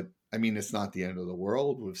me, but I mean, it's not the end of the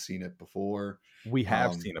world. We've seen it before. We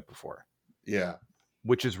have seen it before. Yeah.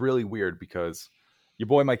 Which is really weird because your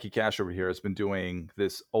boy Mikey Cash over here has been doing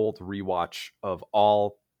this old rewatch of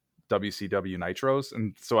all WCW Nitros,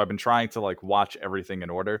 and so I've been trying to like watch everything in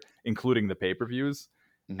order, including the pay-per-views.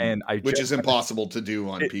 And I which just is impossible to do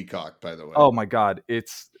on Peacock, by the way. Oh my god,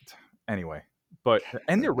 it's anyway. But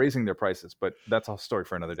and they're raising their prices, but that's a story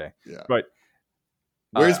for another day. Yeah. But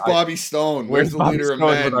where's Bobby Stone? Where's the Bobby leader Stone of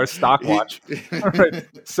men with our stock watch? All right.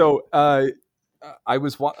 So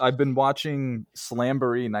I've been watching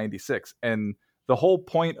Slamboree 96, and the whole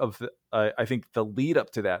point of I think the lead up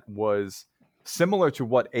to that was similar to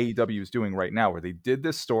what AEW is doing right now, where they did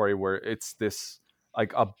this story where it's this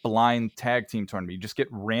like a blind tag team tournament. You just get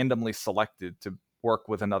randomly selected to work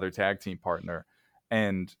with another tag team partner.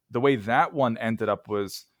 And the way that one ended up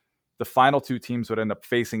was the final two teams would end up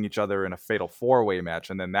facing each other in a fatal 4-way match,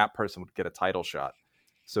 and then that person would get a title shot.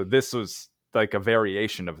 So this was like a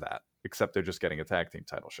variation of that, except they're just getting a tag team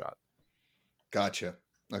title shot. Gotcha.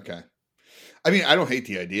 Okay. I mean, I don't hate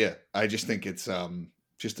the idea. I just think it's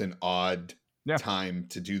just an odd time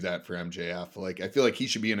to do that for MJF. Like, I feel like he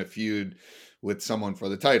should be in a feud with someone for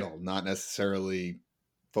the title, not necessarily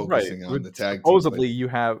focusing on the tag supposedly team. You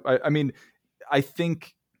have, I mean, I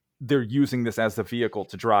think they're using this as the vehicle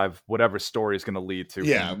to drive whatever story is going to lead to.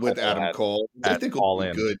 Yeah, with Adam Cole. I think it'll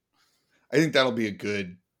be good. I think that'll be a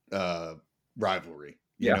good rivalry.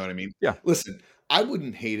 You know what I mean? Yeah. Listen, I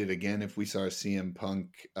wouldn't hate it again if we saw a CM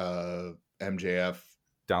Punk MJF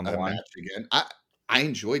down the line match again. I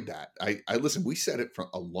enjoyed that. I listen. We said it from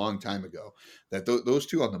a long time ago that those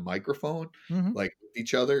two on the microphone, like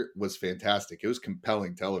each other, was fantastic. It was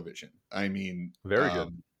compelling television. I mean, very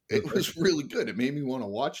good. It was really good. It made me want to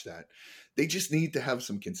watch that. They just need to have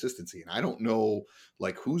some consistency, and I don't know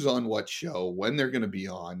like who's on what show, when they're going to be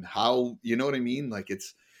on, how, you know what I mean? Like,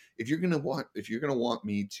 it's if you're going to want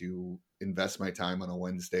me to invest my time on a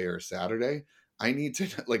Wednesday or a Saturday, I need to,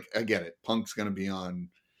 like, I get it. Punk's going to be on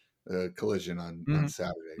Collision on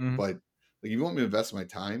Saturday, but like, if you want me to invest my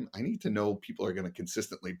time, I need to know people are going to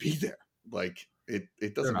consistently be there. Like,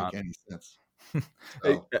 it doesn't make any sense.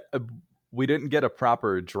 So. We didn't get a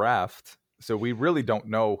proper draft, so we really don't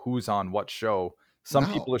know who's on what show. Some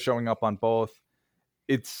people are showing up on both.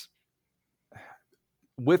 It's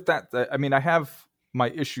with that. I mean, I have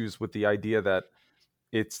my issues with the idea that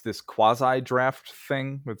it's this quasi draft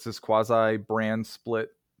thing. It's this quasi brand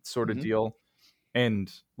split sort of deal. And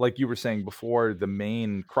like you were saying before, the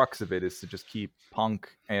main crux of it is to just keep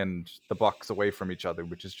Punk and the Bucks away from each other,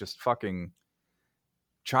 which is just fucking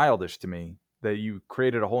childish to me that you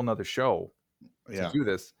created a whole nother show to do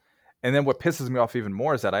this. And then what pisses me off even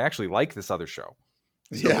more is that I actually like this other show.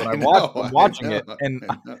 So when I'm watching it and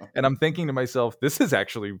I'm thinking to myself, this is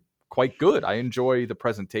actually quite good. I enjoy the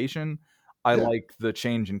presentation. I like the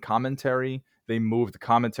change in commentary. They moved the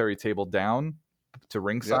commentary table down to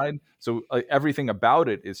ringside. So everything about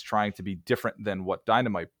it is trying to be different than what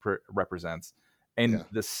Dynamite represents. And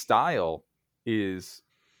the style is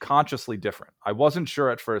consciously different. I wasn't sure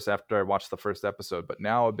at first after I watched the first episode, but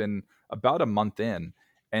now I've been about a month in,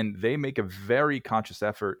 and they make a very conscious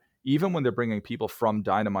effort. Even when they're bringing people from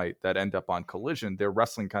Dynamite that end up on Collision, they're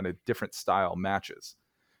wrestling kind of different style matches.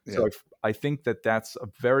 So I think that that's a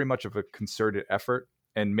very much of a concerted effort,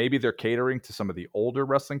 and maybe they're catering to some of the older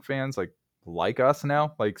wrestling fans like us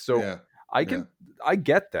now. I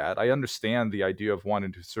get that. I understand the idea of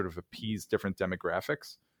wanting to sort of appease different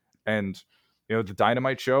demographics. And the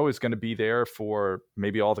Dynamite show is going to be there for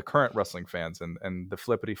maybe all the current wrestling fans and the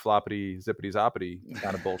flippity floppity zippity zoppity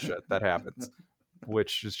kind of bullshit that happens,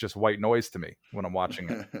 which is just white noise to me when I'm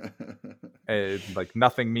watching it. Like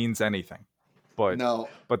nothing means anything,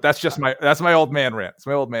 but that's just my old man rant. It's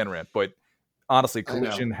my old man rant. But honestly,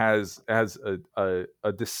 Collision has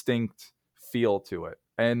a distinct feel to it,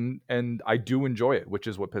 and I do enjoy it, which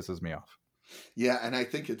is what pisses me off. Yeah, and I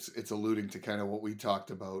think it's alluding to kind of what we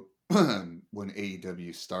talked about when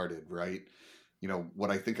AEW started, right? What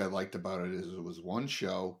I think I liked about it is it was one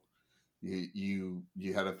show. You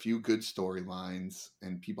had a few good storylines,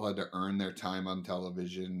 and people had to earn their time on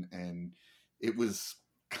television, and it was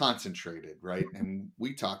concentrated, right? And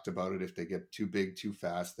we talked about it. If they get too big too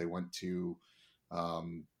fast, they went to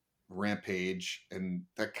Rampage, and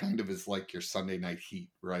that kind of is like your Sunday Night Heat,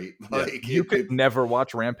 right? Like you could never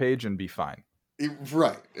watch Rampage and be fine.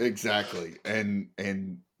 Right, exactly. And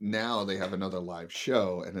now they have another live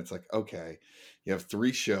show, and it's like, okay, you have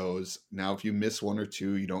 3 shows. Now if you miss 1 or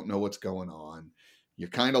 2, you don't know what's going on. You're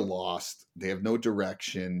kind of lost. They have no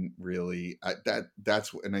direction, really. I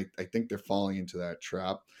think they're falling into that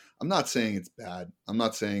trap. I'm not saying it's bad. I'm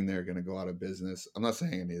not saying they're going to go out of business. I'm not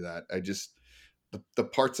saying any of that. I just the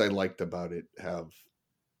parts I liked about it have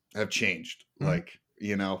changed. Like,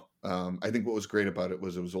 I think what was great about it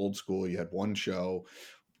was old school. You had one show,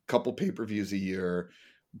 couple pay-per-views a year,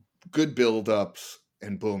 good build-ups,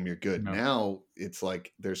 and boom, you're good. Yeah. Now it's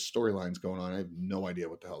like there's storylines going on. I have no idea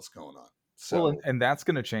what the hell's going on. Well, So and that's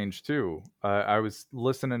going to change too. I was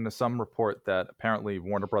listening to some report that apparently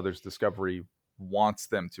Warner Brothers Discovery wants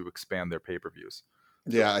them to expand their pay-per-views.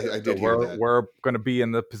 yeah, I did hear that. We're going to be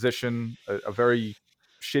in the position, a very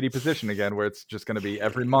shitty position again, where it's just going to be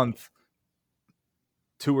every month,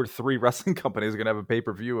 2 or 3 wrestling companies are going to have a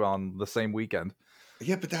pay-per-view on the same weekend.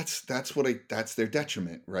 Yeah, but that's their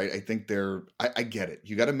detriment, right? I think I get it.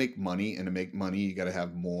 You got to make money, and to make money, you got to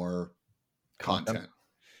have more content.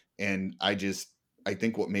 And I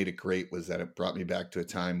think what made it great was that it brought me back to a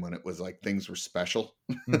time when it was like things were special,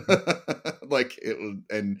 like it was,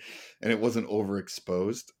 and it wasn't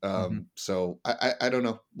overexposed. So I don't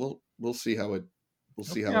know. We'll see how it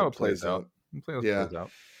plays out. Yeah, plays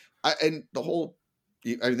out. And the whole,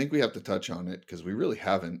 I think we have to touch on it because we really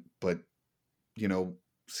haven't. But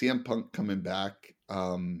CM Punk coming back.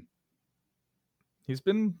 He's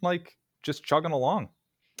been like just chugging along.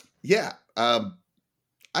 Yeah.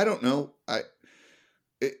 I don't know.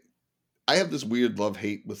 I have this weird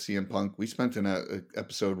love-hate with CM Punk. We spent an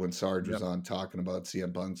episode when Sarge was on talking about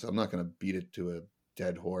CM Punk, so I'm not going to beat it to a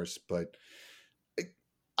dead horse, but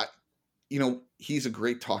he's a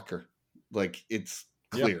great talker. Like, it's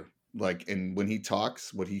clear. Like, and when he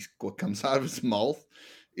talks, what comes out of his mouth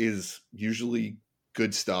is usually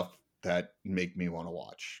good stuff that make me want to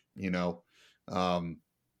watch.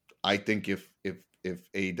 I think if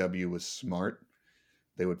AEW was smart,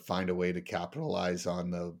 they would find a way to capitalize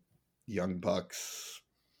on the Young Bucks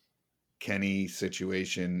Kenny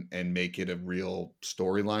situation and make it a real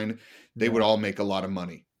storyline. They would all make a lot of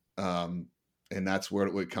money. And that's where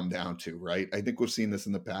it would come down to, right? I think we've seen this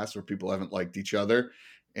in the past where people haven't liked each other,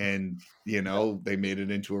 and they made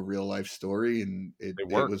it into a real life story, and it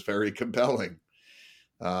was very compelling.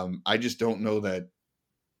 I just don't know that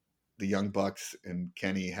the Young Bucks and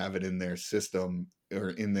Kenny have it in their system or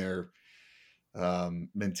in their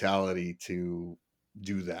mentality to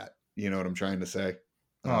do that. You know what I'm trying to say?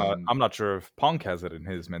 I'm not sure if Punk has it in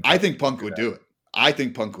his mentality. I think Punk would do it. I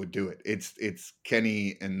think Punk would do it. It's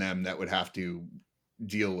Kenny and them that would have to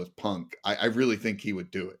deal with Punk. I really think he would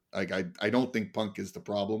do it. Like, I don't think Punk is the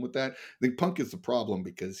problem with that. I think Punk is the problem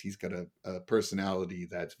because he's got a personality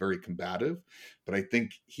that's very combative, but I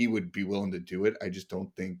think he would be willing to do it. I just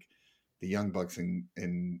don't think the Young Bucks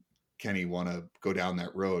and Kenny want to go down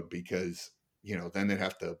that road because, then they'd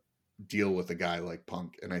have to deal with a guy like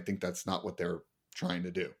Punk. And I think that's not what they're trying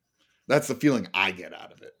to do. That's the feeling I get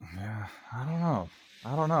out of it. Yeah, I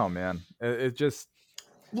don't know, man. It just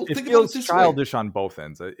it think feels about it childish on both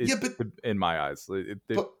ends. But in my eyes,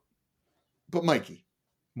 but Mikey,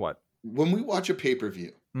 what? When we watch a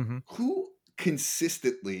pay-per-view, who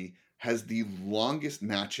consistently has the longest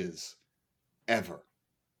matches ever?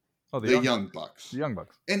 Oh, the Young Bucks. The Young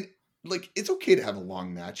Bucks. And like, it's okay to have a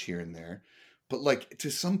long match here and there, but like, to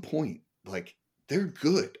some point, like, they're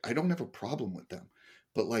good. I don't have a problem with them,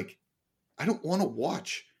 but like, I don't want to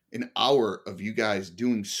watch an hour of you guys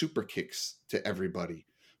doing super kicks to everybody.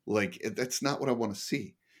 Like, that's not what I want to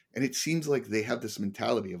see. And it seems like they have this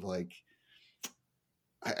mentality of like,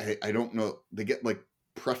 I don't know. They get like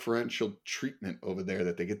preferential treatment over there,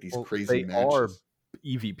 that they get these crazy matches.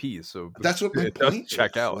 They are EVPs, so that's what my point is.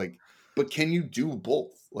 Check out. Like, but can you do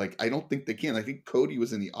both? Like, I don't think they can. I think Cody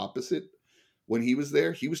was in the opposite. When he was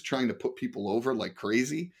there, he was trying to put people over like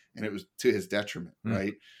crazy, and it was to his detriment,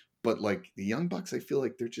 right? But like the Young Bucks, I feel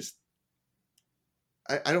like they're just,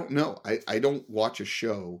 I don't know. I don't watch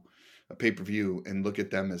a pay-per-view, and look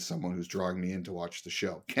at them as someone who's drawing me in to watch the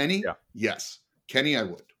show. Kenny? Yeah. Yes. Kenny, I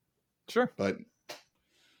would. Sure. But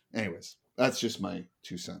anyways, that's just my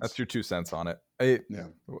 2 cents. That's your 2 cents on it. Yeah.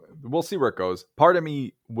 We'll see where it goes. Part of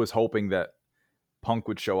me was hoping that Punk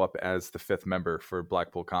would show up as the 5th member for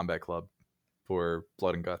Blackpool Combat Club for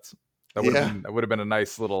Blood and Guts. That would have been a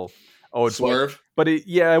nice little swerve. But it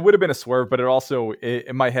would have been a swerve. But it also,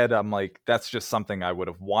 in my head, I'm like, that's just something I would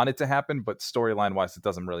have wanted to happen. But storyline wise, it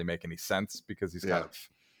doesn't really make any sense because he's kind of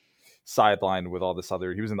sidelined with all this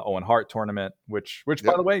other. He was in the Owen Hart tournament, which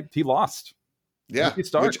by the way, he lost. Yeah,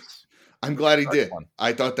 which I'm glad he did.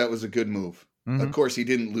 I thought that was a good move. Of course, he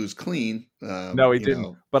didn't lose clean. No, he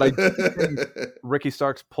didn't. But I think Ricky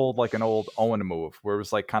Starks pulled like an old Owen move, where it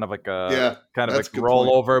was like kind of like a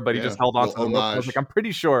roll over, but he just held on to the rope. I was like, I'm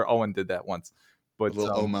pretty sure Owen did that once. But a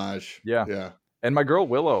little homage. Yeah. And my girl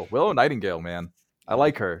Willow Nightingale, man, I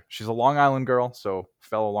like her. She's a Long Island girl, so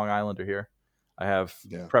fellow Long Islander here. I have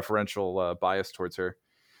preferential bias towards her.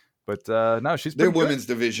 But no, she's their women's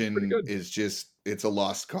division is just, it's a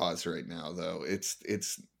lost cause right now, though.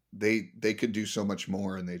 It's they could do so much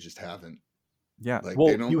more, and they just haven't. Yeah. Like Well,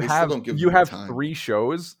 they still don't give them the time. 3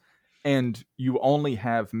 shows and you only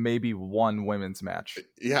have maybe one women's match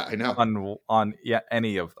Yeah, I know. on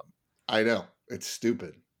any of them. I know. It's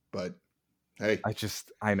stupid, but hey.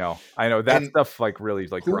 I know. That And stuff like really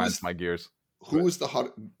like who grinds is my gears. who is the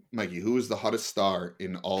hot Mikey, who was the hottest star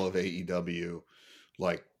in all of AEW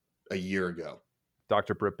like a year ago?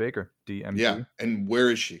 Dr. Britt Baker, DMG. Yeah. And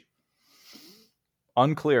where is she?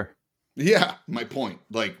 Unclear. Yeah, my point.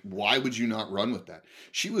 Like, why would you not run with that?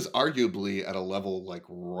 She was arguably at a level like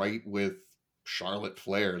right with Charlotte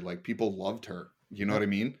Flair. Like, people loved her. You know what I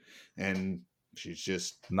mean? And she's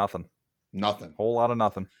just nothing. Whole lot of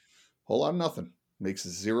nothing. Makes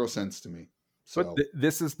 0 sense to me. So but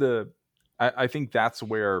this is I think that's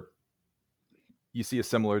where you see a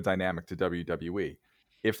similar dynamic to WWE.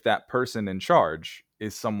 If that person in charge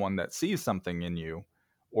is someone that sees something in you,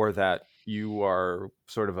 or that you are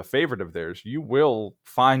sort of a favorite of theirs, you will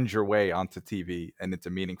find your way onto TV and into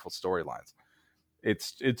meaningful storylines.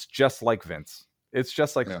 It's just like Vince. It's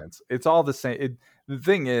just like Vince. It's all the same. The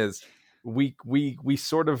thing is, we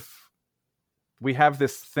sort of we have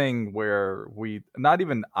this thing where we not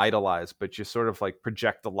even idolize, but you sort of like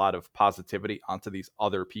project a lot of positivity onto these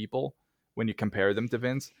other people when you compare them to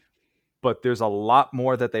Vince. But there's a lot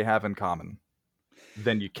more that they have in common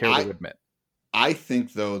than you care to admit. I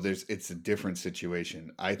think though it's a different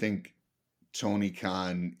situation. I think Tony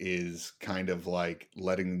Khan is kind of like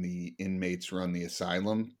letting the inmates run the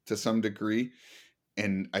asylum to some degree.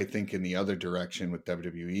 And I think in the other direction with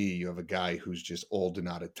WWE, you have a guy who's just old and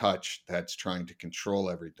out of touch that's trying to control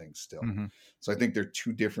everything still. Mm-hmm. So I think they're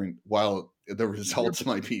two different, while the results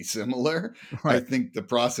might be similar, right. I think the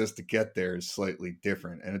process to get there is slightly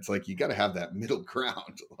different. And it's like, you got to have that middle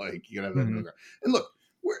ground. Like you got to have that middle ground. And look,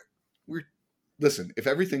 we're listen, if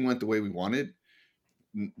everything went the way we wanted,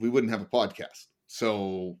 we wouldn't have a podcast.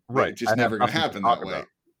 So it's just never going to happen that way.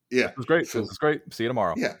 Yeah. This is great. So, this is great. See you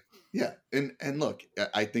tomorrow. Yeah. Yeah. And look,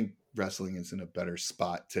 I think wrestling is in a better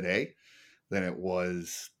spot today than it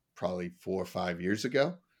was probably 4 or 5 years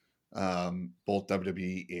ago. Both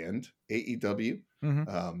WWE and AEW.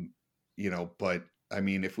 Mm-hmm. But I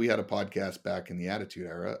mean, if we had a podcast back in the Attitude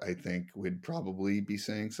Era, I think we'd probably be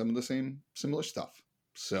saying some of the similar stuff.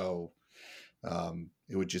 So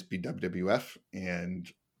it would just be WWF and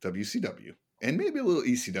WCW. And maybe a little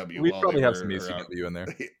ECW. We'd probably have some ECW in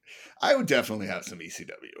there. I would definitely have some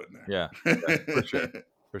ECW in there. Yeah,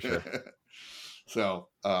 for sure. So,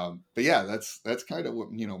 but yeah, that's kind of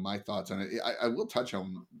what, my thoughts on it. I will touch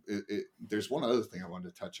on it. There's one other thing I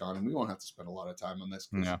wanted to touch on, and we won't have to spend a lot of time on this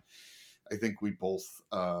because I think we both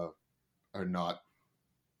are not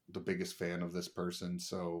the biggest fan of this person.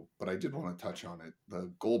 So, but I did want to touch on it.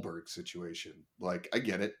 The Goldberg situation. Like, I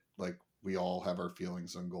get it. Like, we all have our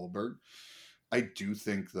feelings on Goldberg. I do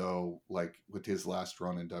think, though, like with his last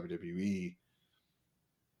run in WWE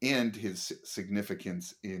and his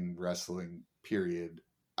significance in wrestling, period,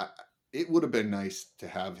 it would have been nice to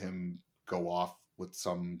have him go off with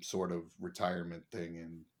some sort of retirement thing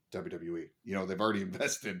in WWE. They've already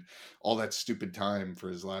invested all that stupid time for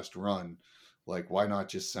his last run. Like, why not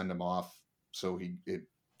just send him off so it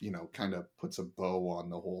kind of puts a bow on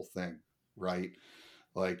the whole thing, right?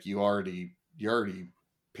 Like, you already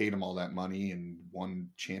paid him all that money and won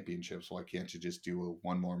championships. Why can't you just do a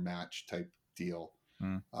one more match type deal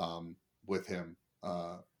with him?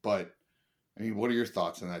 But I mean, what are your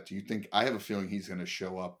thoughts on that? Do you think, I have a feeling he's going to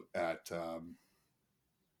show up at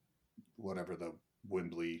whatever the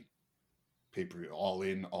Wembley pay-per-view, All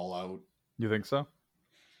In, All Out? You think so?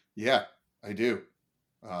 Yeah, I do.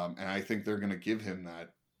 And I think they're going to give him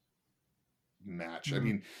that match. I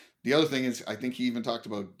mean, the other thing is, I think he even talked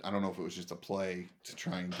about, I don't know if it was just a play to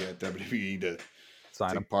try and get WWE to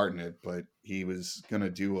take part in it, but he was going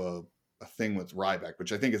to do a thing with Ryback,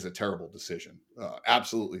 which I think is a terrible decision.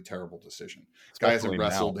 Absolutely terrible decision. Guy hasn't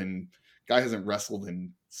wrestled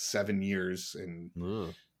in 7 years,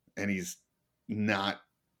 and he's not.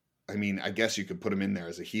 I mean, I guess you could put him in there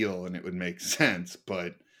as a heel and it would make sense,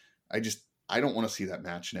 but I don't want to see that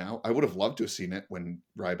match now. I would have loved to have seen it when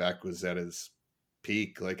Ryback was at his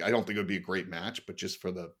peak. Like, I don't think it would be a great match, but just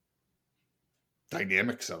for the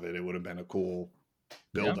dynamics of it, it would have been a cool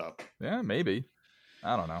build up. Yeah, maybe.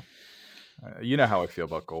 I don't know. You know how I feel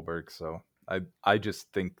about Goldberg, so I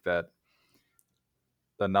just think that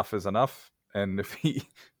enough is enough, and if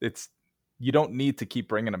you don't need to keep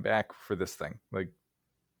bringing him back for this thing. Like,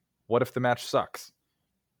 what if the match sucks?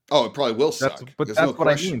 Oh, it probably will suck. That's no what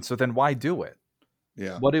question. I mean. So then why do it?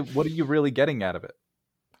 Yeah. What are you really getting out of it?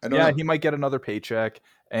 I don't know. He might get another paycheck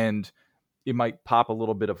and it might pop a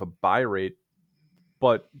little bit of a buy rate,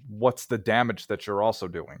 but what's the damage that you're also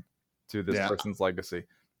doing to this person's legacy.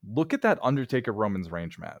 Look at that Undertaker Roman's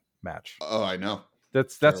Reigns match. Oh, I know.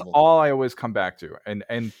 That's all I always come back to.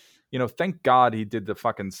 And thank God he did the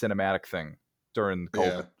fucking cinematic thing during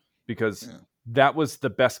COVID, because that was the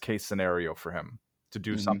best case scenario for him to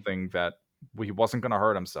do something that he wasn't going to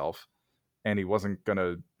hurt himself and he wasn't going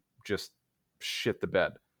to just shit the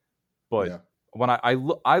bed. But when I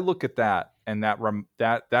look at that, and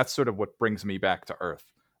that's sort of what brings me back to earth.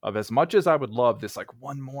 Of as much as I would love this, like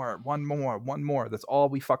one more, that's all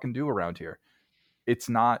we fucking do around here. It's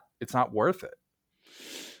not worth it.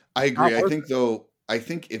 I agree. I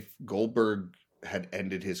think if Goldberg had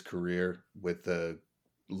ended his career with the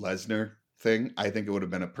Lesnar thing, I think it would have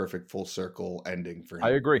been a perfect full circle ending for him.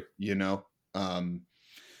 I agree.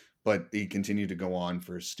 But he continued to go on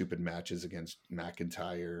for stupid matches against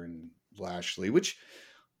McIntyre and Lashley, which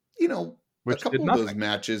a couple of those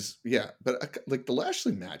matches, but like the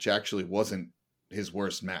Lashley match actually wasn't his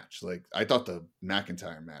worst match. Like, I thought the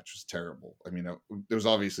McIntyre match was terrible. I mean, there was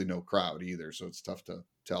obviously no crowd either, so it's tough to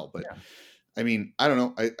tell. But I mean, I don't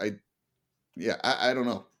know. I don't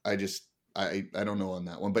know. I don't know on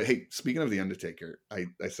that one. But hey, speaking of the Undertaker, I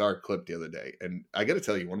saw a clip the other day, and I got to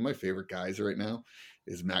tell you, one of my favorite guys right now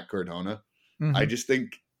is Matt Cardona. I just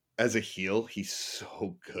think, as a heel, he's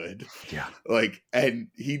so good. Yeah. Like, and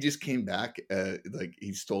he just came back, like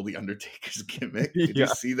he stole the Undertaker's gimmick. Did you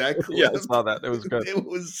see that clip? Yeah, I saw that. It was good. It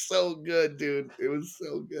was so good, dude. It was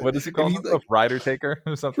so good. What does he call himself? Like, Rider Taker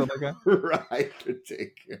or something like that? Rider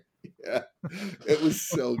Taker. Yeah. It was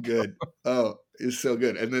so good. Oh, it was so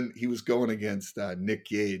good. And then he was going against Nick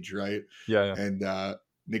Gage, right? Yeah. And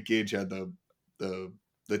Nick Gage had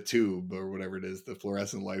the tube or whatever it is, the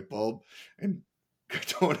fluorescent light bulb, and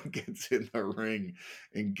Cardona gets in the ring,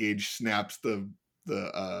 and Gage snaps the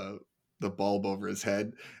bulb over his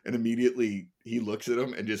head, and immediately he looks at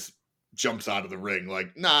him and just jumps out of the ring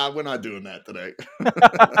like, nah, we're not doing that today.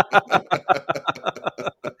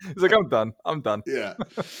 He's like, I'm done. Yeah.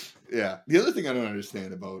 The other thing I don't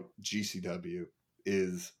understand about GCW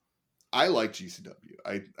is, I like GCW.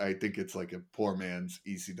 I think it's like a poor man's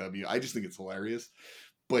ECW. I just think it's hilarious.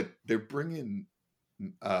 But they're bringing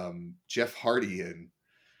Jeff Hardy in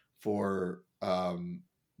for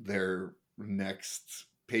their next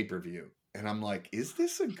pay-per-view. And I'm like, is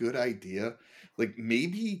this a good idea? Like,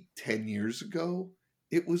 maybe 10 years ago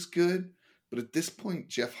it was good. But at this point,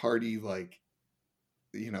 Jeff Hardy, like,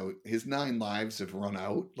 his 9 lives have run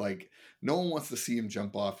out. Like, no one wants to see him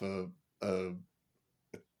jump off a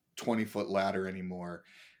 20-foot ladder anymore,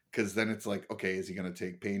 because then it's like, okay, is he going to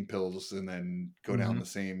take pain pills and then go down the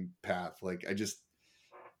same path? Like,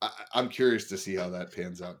 I'm curious to see how that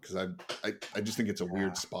pans out, because I just think it's a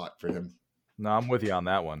weird spot for him. No, I'm with you on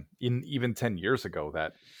that one. Even 10 years ago,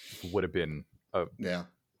 that would have been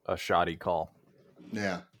a shoddy call.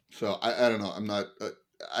 Yeah. So I don't know. I'm not.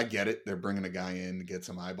 I get it. They're bringing a guy in to get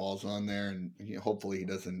some eyeballs on there, and hopefully he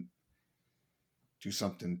doesn't do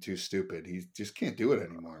something too stupid. He just can't do it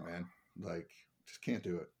anymore, man. Like, just can't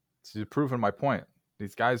do it. So you're proving my point.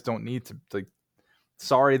 These guys don't need to, like,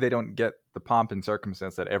 sorry they don't get the pomp and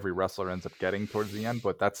circumstance that every wrestler ends up getting towards the end,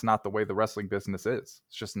 but that's not the way the wrestling business is.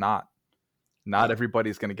 It's just not. Not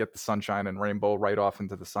everybody's going to get the sunshine and rainbow right off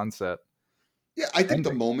into the sunset. Yeah, I think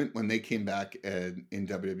the moment when they came back in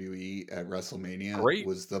WWE at WrestleMania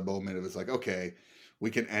was the moment it was like, okay,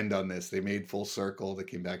 we can end on this. They made full circle. They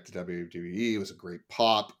came back to WWE. It was a great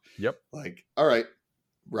pop. Yep. Like, all right,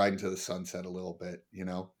 riding to the sunset a little bit,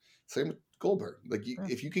 Same with Goldberg. Like,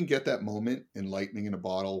 if you can get that moment in lightning in a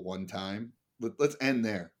bottle one time, let's end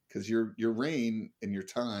there, because your reign and your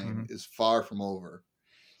time is far from over.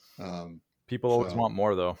 People always want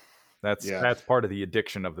more, though. That's part of the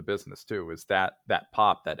addiction of the business too, is that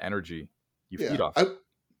pop, that energy you feed off.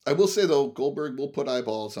 I will say, though, Goldberg will put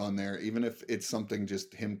eyeballs on there, even if it's something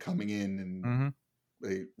just him coming in and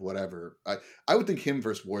whatever. I would think him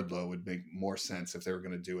versus Wardlow would make more sense if they were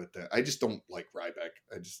going to do it. I just don't like Ryback.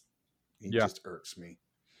 He just irks me.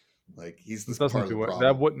 Like, he's this part of the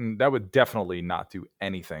problem. That would definitely not do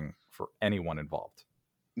anything for anyone involved.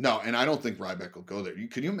 No, and I don't think Ryback will go there.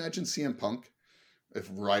 Can you imagine CM Punk if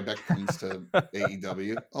Ryback comes to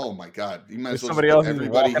AEW? Oh my God! You might as well somebody else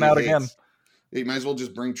walking out again. You might as well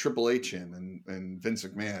just bring Triple H in and Vince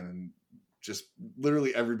McMahon and just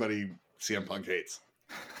literally everybody CM Punk hates.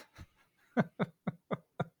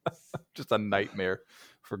 Just a nightmare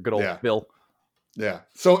for good old Bill. Yeah.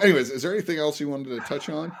 So, anyways, is there anything else you wanted to touch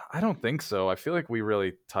on? I don't think so. I feel like we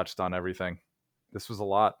really touched on everything. This was a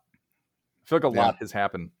lot. I feel like a lot has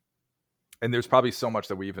happened. And there's probably so much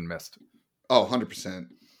that we even missed. Oh, 100%.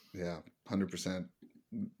 Yeah, 100%.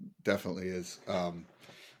 Definitely is.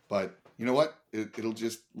 But you know what?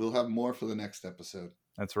 We'll have more for the next episode.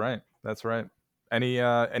 That's right. Any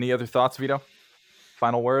other thoughts, Vito?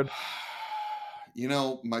 Final word?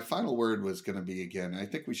 My final word was going to be, again, I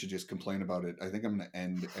think we should just complain about it. I think I'm going to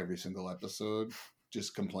end every single episode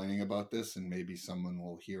just complaining about this, and maybe someone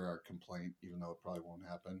will hear our complaint, even though it probably won't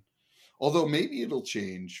happen. Although maybe it'll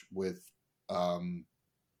change with the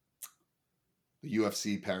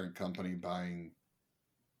UFC parent company buying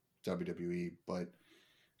WWE. But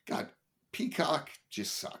God, Peacock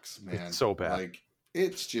just sucks, man. It's so bad. Like,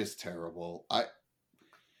 it's just terrible.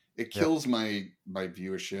 It kills my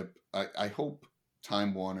viewership. I hope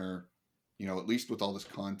Time Warner, at least with all this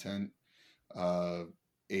content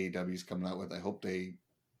AEW's coming out with, I hope they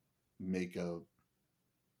make a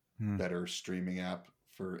better streaming app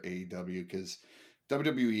for AEW, because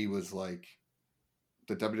WWE was like,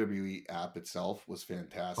 the WWE app itself was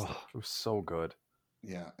fantastic. Oh, it was so good.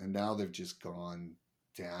 Yeah, and now they've just gone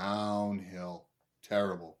downhill.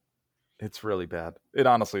 Terrible. It's really bad. It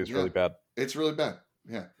honestly is really bad. It's really bad.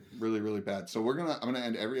 Yeah, really, really bad. So I'm gonna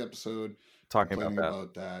end every episode talking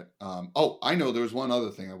about that. I know there was one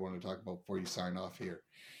other thing I wanted to talk about before you sign off here.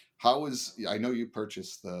 I know you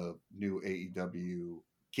purchased the new AEW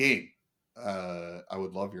game. I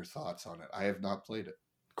would love your thoughts on it. I have not played it.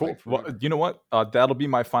 Cool. Well, you know what? That'll be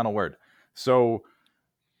my final word. So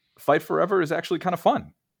Fight Forever is actually kind of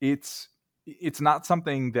fun. It's not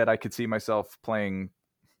something that I could see myself playing.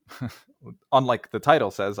 Unlike the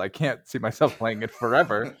title says, I can't see myself playing it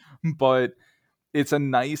forever, but it's a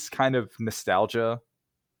nice kind of nostalgia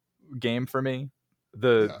game for me.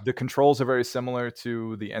 The controls are very similar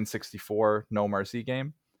to the N64 No Mercy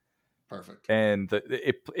game. Perfect. And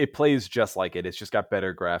it plays just like it. It's just got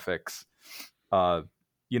better graphics.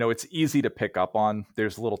 It's easy to pick up on.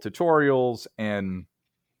 There's little tutorials, and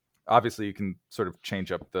obviously you can sort of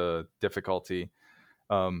change up the difficulty.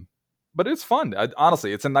 But it's fun.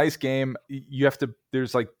 Honestly, it's a nice game.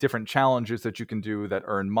 There's like different challenges that you can do that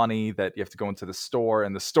earn money, that you have to go into the store,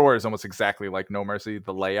 and the store is almost exactly like No Mercy,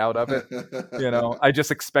 the layout of it. I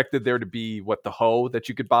just expected there to be the hoe that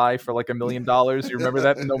you could buy for like $1 million. You remember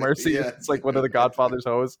that in No Mercy? Yeah. It's like one of the Godfather's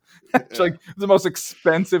hoes. It's like the most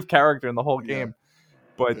expensive character in the whole game.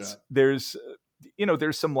 But there's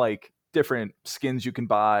some like different skins you can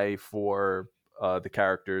buy for the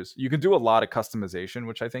characters. You can do a lot of customization,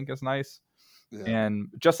 which I think is nice. And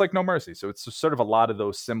just like No Mercy, so it's sort of a lot of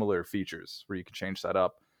those similar features where you can change that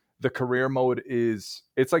up. The career mode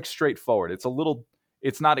it's like straightforward.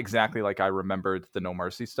 It's not exactly like I remembered the No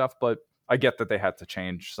Mercy stuff, but I get that they had to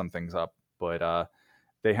change some things up. But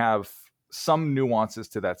they have some nuances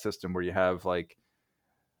to that system where you have like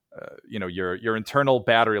your internal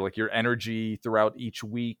battery, like your energy throughout each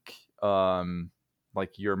week,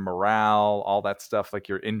 like your morale, all that stuff, like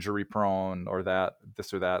you're injury prone or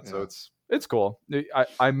this or that. So it's cool.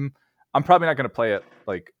 I'm probably not going to play it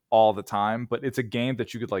like all the time, but it's a game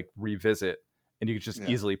that you could like revisit and you could just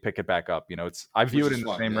easily pick it back up. I view it in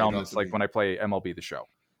the same realm as like when I play MLB The Show.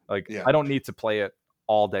 Like I don't need to play it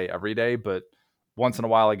all day, every day, but once in a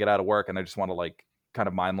while I get out of work and I just want to like kind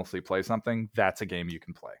of mindlessly play something. That's a game you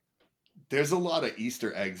can play. There's a lot of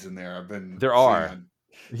Easter eggs in there. There are.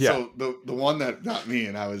 Yeah. So the one that got me,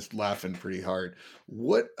 and I was laughing pretty hard.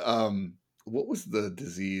 What was the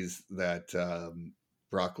disease that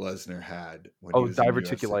Brock Lesnar had when he was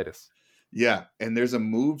diverticulitis? Yeah, and there's a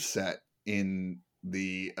move set in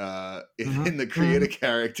the in the create a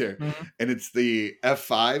character, and it's the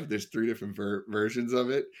F5. There's 3 different versions of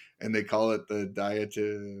it, and they call it the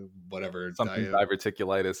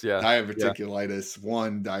diverticulitis. Yeah, diverticulitis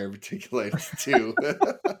 1, diverticulitis 2.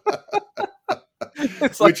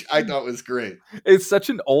 Which I thought was great. It's such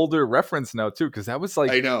an older reference now too, because that was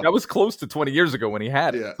like, I know, that was close to 20 years ago when he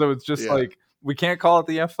had it. So it's just like, we can't call it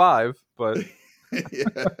the F5, but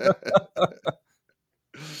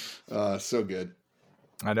so good.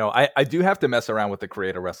 I know. I do have to mess around with the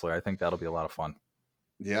Create a Wrestler. I think that'll be a lot of fun.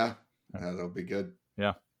 Yeah, that'll be good.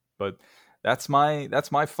 Yeah, but that's my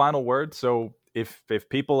final word. So if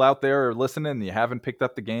people out there are listening and you haven't picked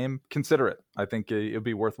up the game, consider it. I think it'll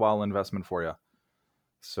be a worthwhile investment for you.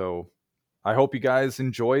 So I hope you guys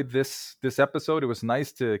enjoyed this episode. It was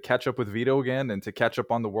nice to catch up with Vito again and to catch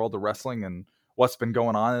up on the world of wrestling and what's been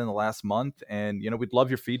going on in the last month. And, we'd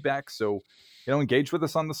love your feedback. So, engage with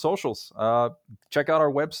us on the socials. Check out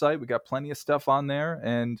our website. We got plenty of stuff on there.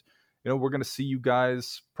 And, we're going to see you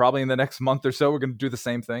guys probably in the next month or so. We're going to do the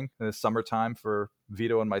same thing. The summertime for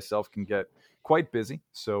Vito and myself can get quite busy.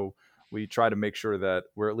 So we try to make sure that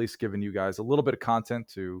we're at least giving you guys a little bit of content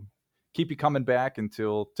to keep you coming back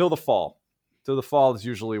till the fall. Till the fall is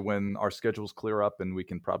usually when our schedules clear up and we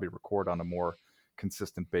can probably record on a more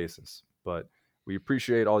consistent basis. But we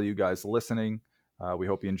appreciate all you guys listening. We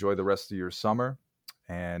hope you enjoy the rest of your summer.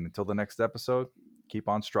 And until the next episode, keep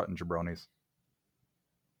on strutting, jabronis.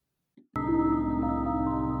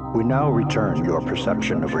 We now return your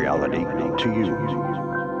perception of reality to you.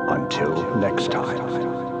 Until next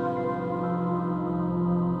time.